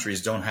world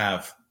countries don't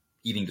have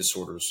eating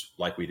disorders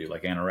like we do,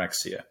 like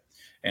anorexia.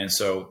 And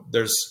so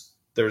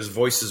there's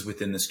voices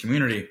within this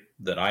community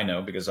that I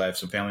know because I have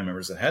some family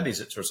members that had these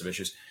sorts of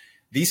issues.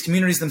 These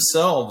communities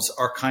themselves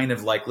are kind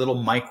of like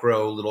little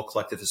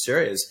collective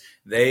hysterias.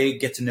 They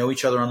get to know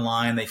each other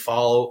online, they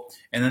follow,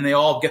 and then they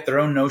all get their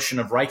own notion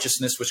of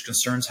righteousness, which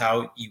concerns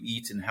how you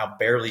eat and how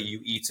barely you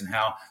eat and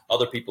how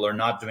other people are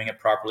not doing it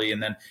properly.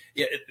 And then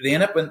they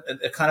end up in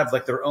a kind of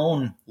like their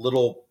own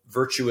little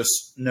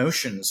virtuous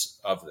notions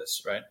of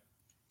this, right?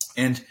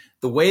 And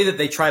the way that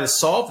they try to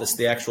solve this,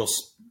 the actual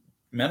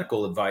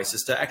medical advice,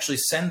 is to actually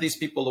send these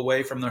people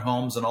away from their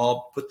homes and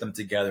all put them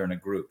together in a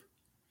group,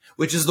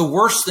 which is the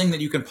worst thing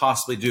that you can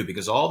possibly do,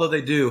 because although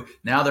they do,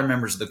 now they're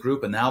members of the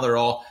group and now they're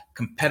all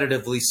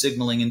competitively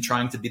signaling and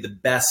trying to be the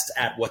best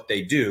at what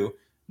they do,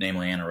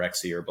 namely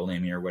anorexia or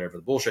bulimia or whatever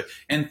the bullshit.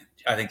 And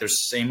I think there's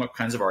the same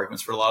kinds of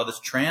arguments for a lot of the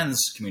trans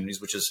communities,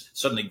 which has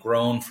suddenly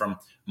grown from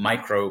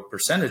micro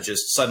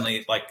percentages.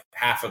 Suddenly, like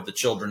half of the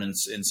children in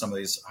some of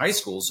these high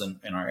schools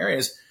in our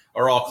areas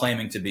are all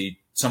claiming to be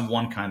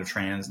one kind of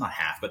trans, not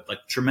half, but like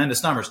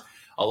tremendous numbers.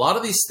 A lot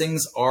of these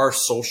things are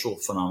social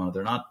phenomena.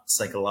 They're not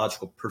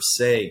psychological per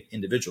se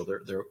individual.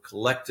 They're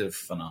collective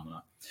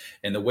phenomena.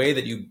 And the way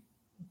that you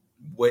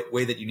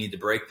need to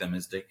break them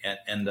is to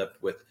end up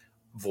with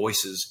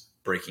voices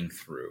breaking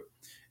through.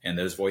 And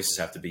those voices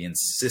have to be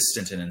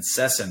insistent and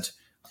incessant.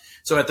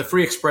 So at the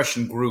Free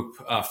Expression Group,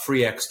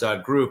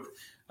 freex.group,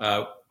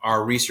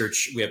 our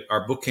research,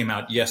 our book came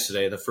out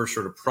yesterday, the first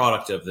sort of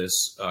product of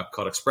this,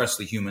 called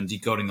Expressly Human,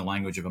 Decoding the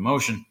Language of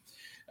Emotion,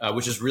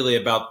 which is really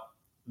about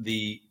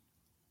the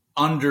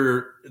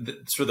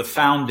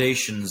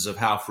foundations of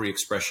how free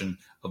expression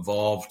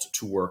evolved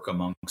to work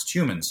amongst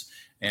humans.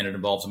 And it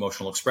involves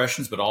emotional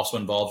expressions, but also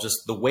involves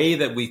just the way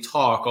that we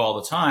talk all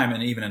the time.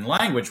 And even in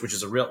language, which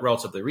is a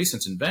relatively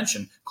recent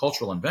invention,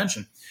 cultural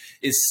invention,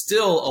 is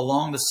still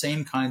along the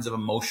same kinds of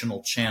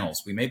emotional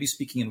channels. We may be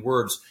speaking in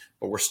words,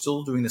 but we're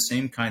still doing the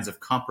same kinds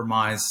of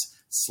compromise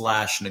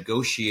 /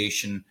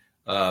 negotiation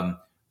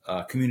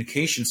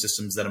communication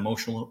systems that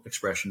emotional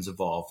expressions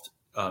evolved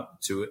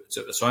so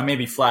I may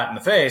be flat in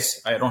the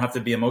face. I don't have to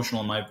be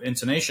emotional in my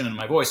intonation and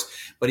my voice,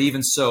 but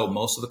even so,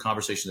 most of the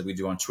conversations that we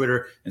do on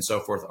Twitter and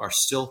so forth are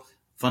still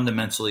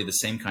fundamentally the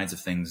same kinds of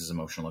things as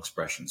emotional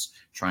expressions,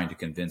 trying to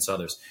convince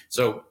others.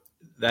 So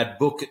that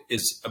book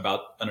is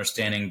about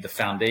understanding the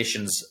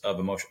foundations of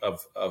emotion,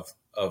 of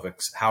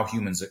how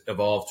humans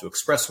evolve to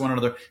express one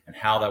another and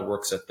how that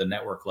works at the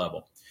network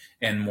level.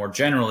 And more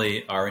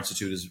generally, our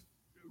institute is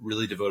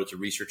really devoted to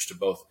research to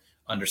both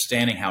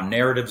understanding how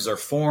narratives are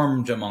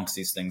formed amongst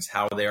these things,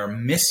 how they are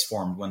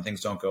misformed when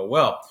things don't go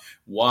well,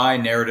 why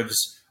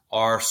narratives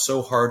are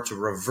so hard to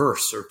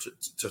reverse or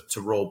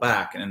to roll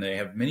back. And they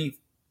have many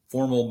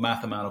formal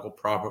mathematical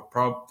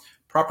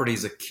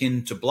properties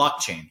akin to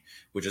blockchain,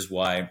 which is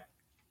why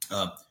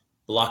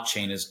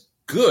blockchain is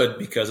good,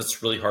 because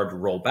it's really hard to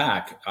roll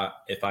back.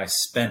 If I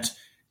spent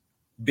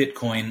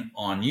Bitcoin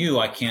on you,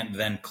 I can't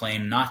then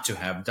claim not to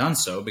have done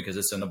so because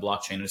it's in the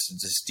blockchain.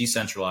 It's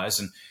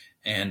decentralized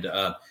and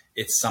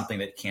it's something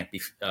that can't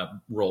be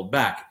rolled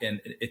back. And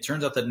it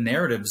turns out that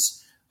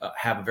narratives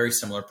have a very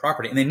similar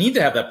property, and they need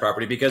to have that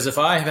property, because if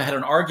I have had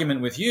an argument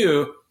with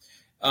you,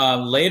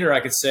 later I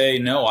could say,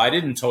 no, I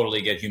didn't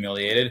totally get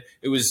humiliated.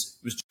 It was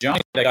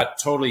Johnny that got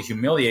totally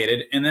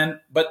humiliated.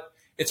 But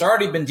it's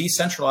already been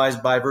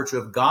decentralized by virtue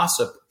of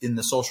gossip in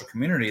the social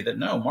community that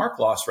no, Mark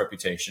lost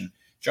reputation,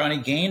 Johnny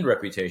gained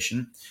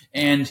reputation.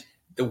 And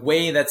the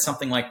way that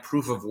something like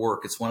proof of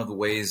work, it's one of the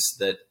ways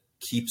that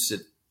keeps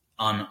it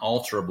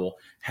unalterable,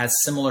 has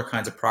similar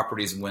kinds of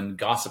properties. When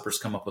gossipers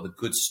come up with a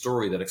good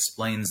story that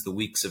explains the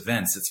week's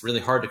events, it's really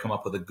hard to come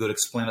up with a good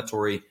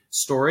explanatory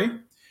story,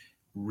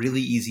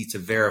 really easy to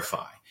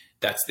verify.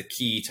 That's the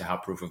key to how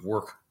proof of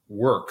work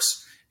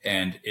works.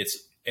 And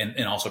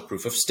also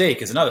proof of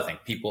stake is another thing.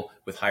 People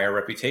with higher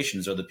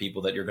reputations are the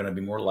people that you're going to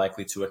be more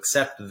likely to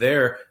accept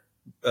their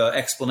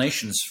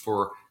explanations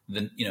for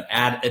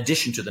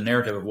addition to the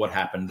narrative of what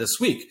happened this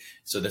week.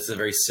 So that's a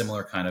very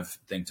similar kind of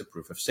thing to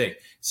proof of stake.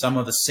 Some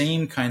of the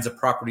same kinds of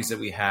properties that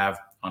we have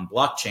on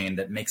blockchain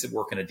that makes it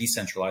work in a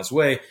decentralized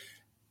way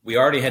we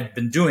already had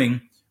been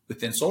doing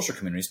within social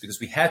communities because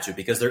we had to,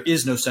 because there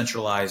is no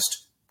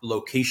centralized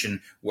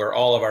location where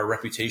all of our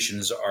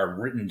reputations are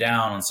written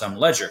down on some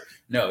ledger.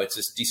 No, it's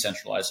just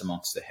decentralized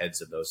amongst the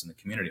heads of those in the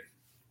community.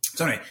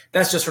 So anyway,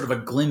 that's just sort of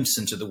a glimpse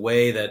into the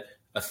way that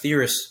a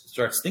theorist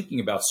starts thinking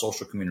about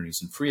social communities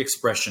and free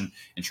expression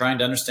and trying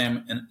to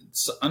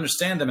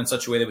understand them in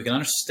such a way that we can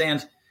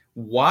understand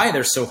why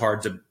they're so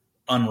hard to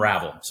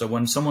unravel. So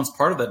when someone's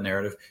part of that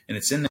narrative and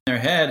it's in their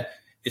head,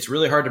 it's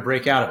really hard to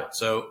break out of it.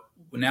 So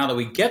now that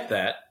we get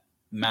that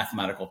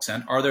mathematical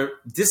extent, are there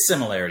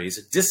dissimilarities,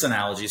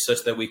 disanalogies,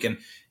 such that we can,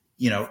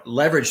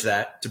 leverage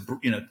that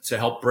to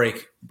help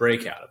break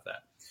out of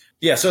that?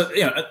 Yeah. So,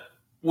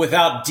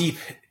 without deep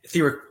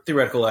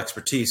theoretical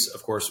expertise,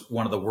 of course,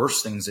 one of the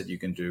worst things that you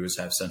can do is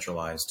have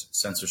centralized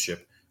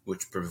censorship,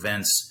 which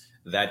prevents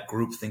that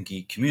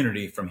groupthinky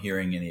community from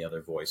hearing any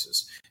other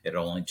voices. It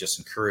only just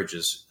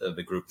encourages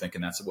the groupthink,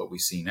 and that's what we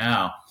see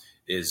now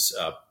is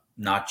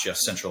not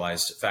just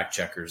centralized fact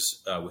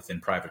checkers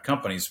within private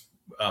companies,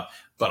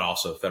 but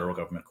also federal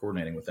government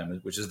coordinating with them,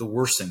 which is the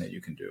worst thing that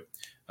you can do.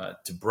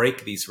 To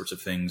break these sorts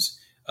of things,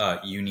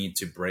 you need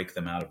to break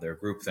them out of their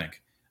groupthink.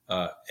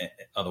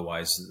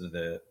 Otherwise,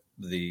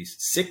 the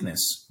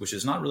sickness, which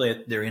is not really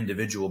at their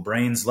individual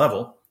brain's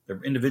level,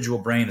 their individual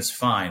brain is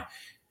fine.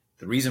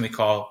 The reason we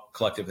call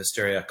collective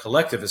hysteria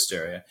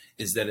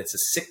is that it's a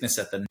sickness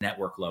at the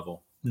network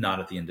level, not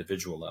at the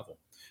individual level.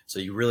 So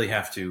you really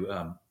have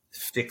to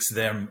fix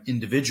them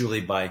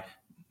individually by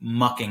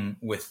mucking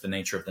with the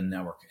nature of the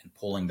network and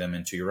pulling them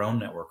into your own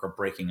network or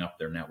breaking up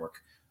their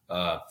network,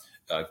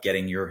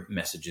 getting your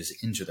messages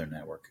into their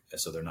network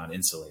so they're not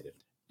insulated.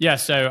 Yeah,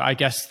 so I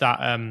guess that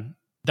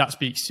that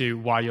speaks to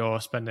why you're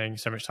spending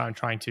so much time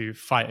trying to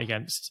fight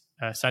against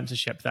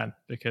censorship then,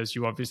 because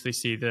you obviously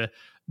see the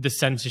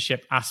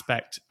censorship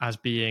aspect as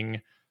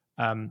being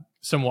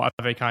somewhat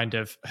of a kind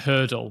of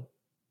hurdle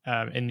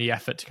in the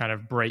effort to kind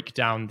of break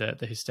down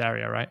the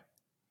hysteria, right?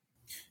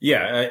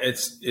 Yeah,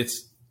 it's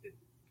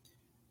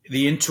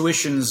the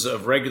intuitions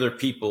of regular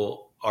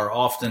people are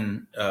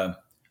often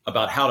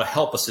about how to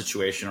help a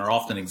situation are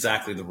often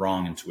exactly the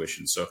wrong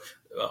intuition. So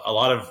a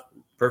lot of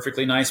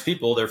perfectly nice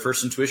people, their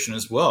first intuition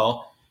is,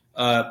 well,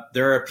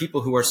 there are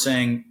people who are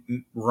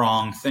saying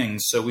wrong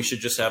things, so we should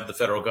just have the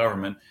federal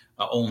government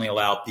only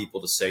allow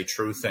people to say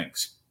true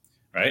things,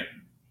 right?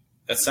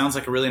 That sounds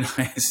like a really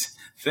nice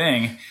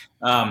thing,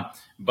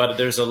 but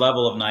there's a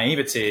level of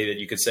naivety that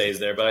you could say is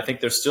there. But I think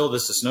there's still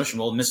this notion,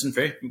 well,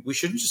 misinformation. We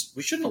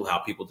shouldn't allow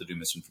people to do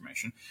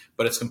misinformation,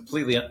 but it's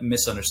completely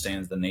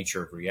misunderstands the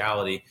nature of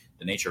reality.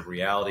 The nature of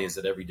reality is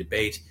that every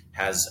debate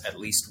has at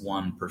least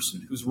one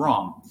person who's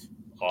wrong.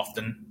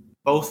 Often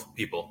both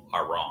people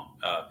are wrong.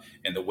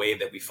 And the way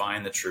that we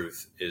find the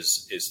truth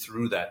is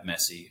through that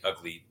messy,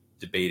 ugly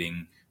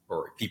debating,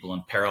 or people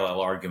in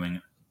parallel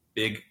arguing,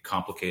 big,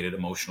 complicated,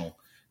 emotional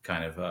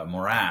kind of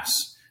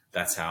morass.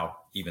 That's how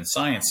even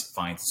science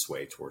finds its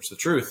way towards the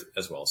truth,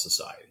 as well as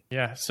society.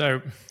 Yeah,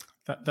 so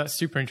that's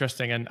super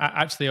interesting. And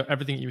actually,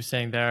 everything you were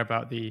saying there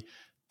about the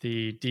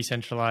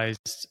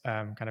decentralized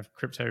kind of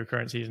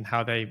cryptocurrencies and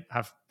how they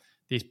have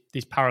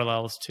these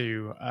parallels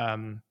to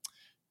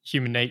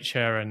human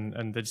nature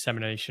and the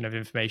dissemination of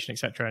information, et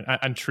cetera,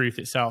 and truth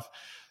itself.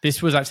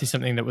 This was actually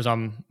something that was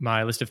on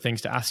my list of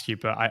things to ask you,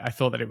 but I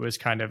thought that it was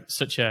kind of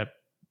such a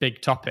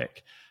big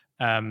topic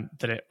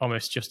that it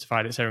almost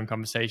justified its own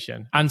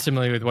conversation. And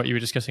similarly with what you were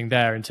discussing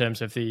there in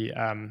terms of the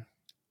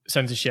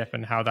censorship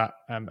and how that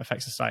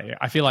affects society,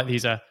 I feel like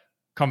these are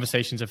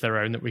conversations of their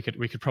own that we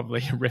could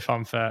probably riff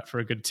on for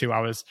a good 2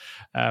 hours,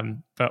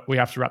 but we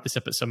have to wrap this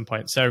up at some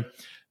point. So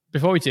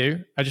before we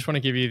do, I just want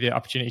to give you the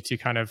opportunity to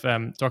kind of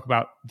talk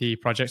about the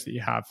projects that you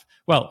have.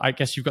 Well, I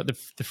guess you've got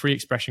the Free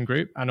Expression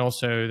Group and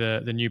also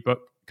the new book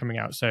coming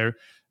out. So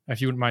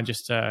if you wouldn't mind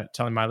just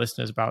telling my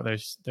listeners about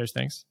those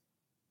things.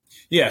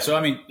 Yeah. So,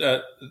 I mean,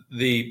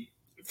 the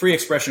Free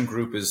Expression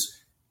Group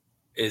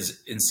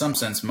is in some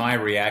sense my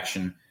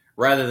reaction.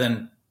 Rather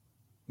than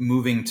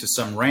moving to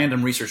some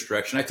random research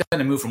direction, I tend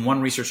to move from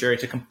one research area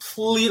to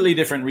completely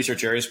different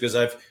research areas because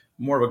I've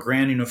more of a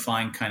grand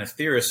unifying kind of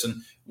theorist.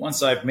 And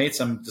once I've made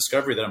some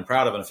discovery that I'm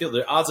proud of in a field,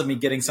 the odds of me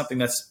getting something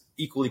that's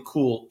equally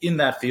cool in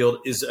that field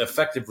is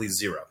effectively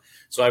zero.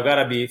 So I've got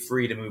to be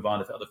free to move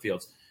on to other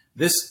fields.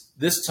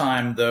 This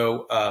time,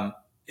 though,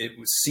 it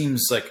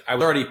seems like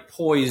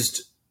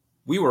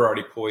we were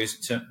already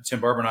poised, Tim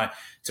Barber and I,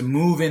 to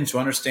move into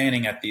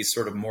understanding at these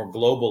sort of more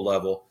global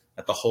level,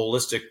 at the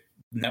holistic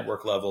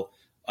network level,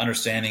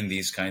 understanding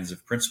these kinds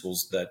of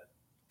principles that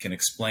can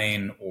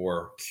explain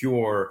or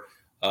cure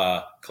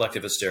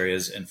collective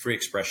hysterias and free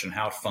expression,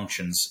 how it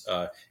functions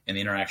in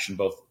the interaction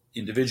both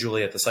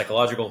individually at the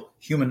psychological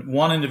human,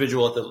 one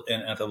individual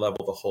at the level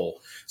of the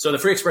whole. So the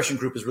Free Expression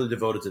Group is really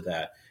devoted to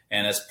that.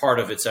 And as part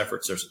of its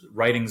efforts, there's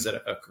writings that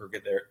occur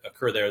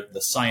there, the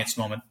Science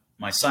Moment,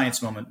 my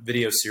Science Moment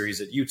video series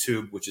at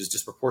YouTube, which is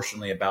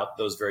disproportionately about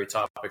those very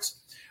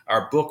topics.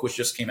 Our book, which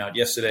just came out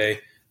yesterday,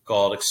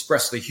 called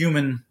Expressly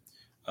Human,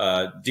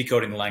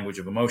 Decoding the Language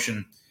of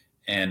Emotion.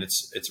 And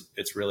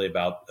it's really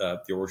about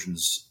the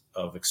origins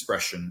of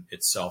expression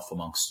itself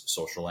amongst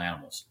social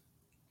animals.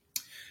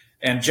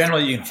 And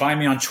generally, you can find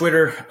me on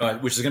Twitter,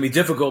 which is going to be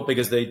difficult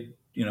because they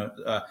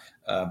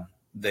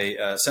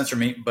censor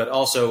me. But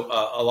also,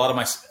 a lot of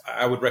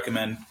I would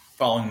recommend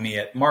following me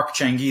at Mark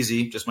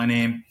Changizi, just my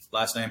name,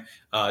 last name,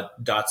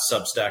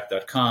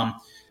 .substack.com.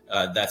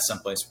 That's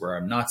someplace where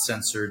I'm not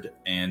censored,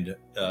 and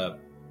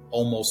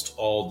almost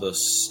all the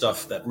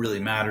stuff that really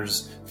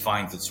matters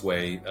finds its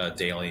way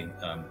daily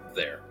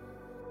there.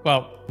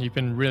 Well, you've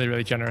been really,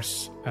 really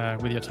generous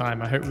with your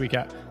time. I hope we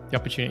get the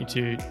opportunity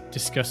to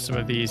discuss some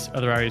of these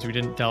other areas we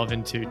didn't delve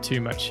into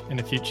too much in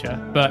the future.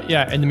 But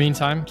yeah, in the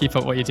meantime, keep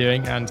up what you're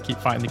doing and keep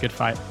fighting the good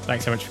fight.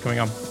 Thanks so much for coming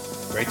on.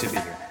 Great to be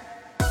here.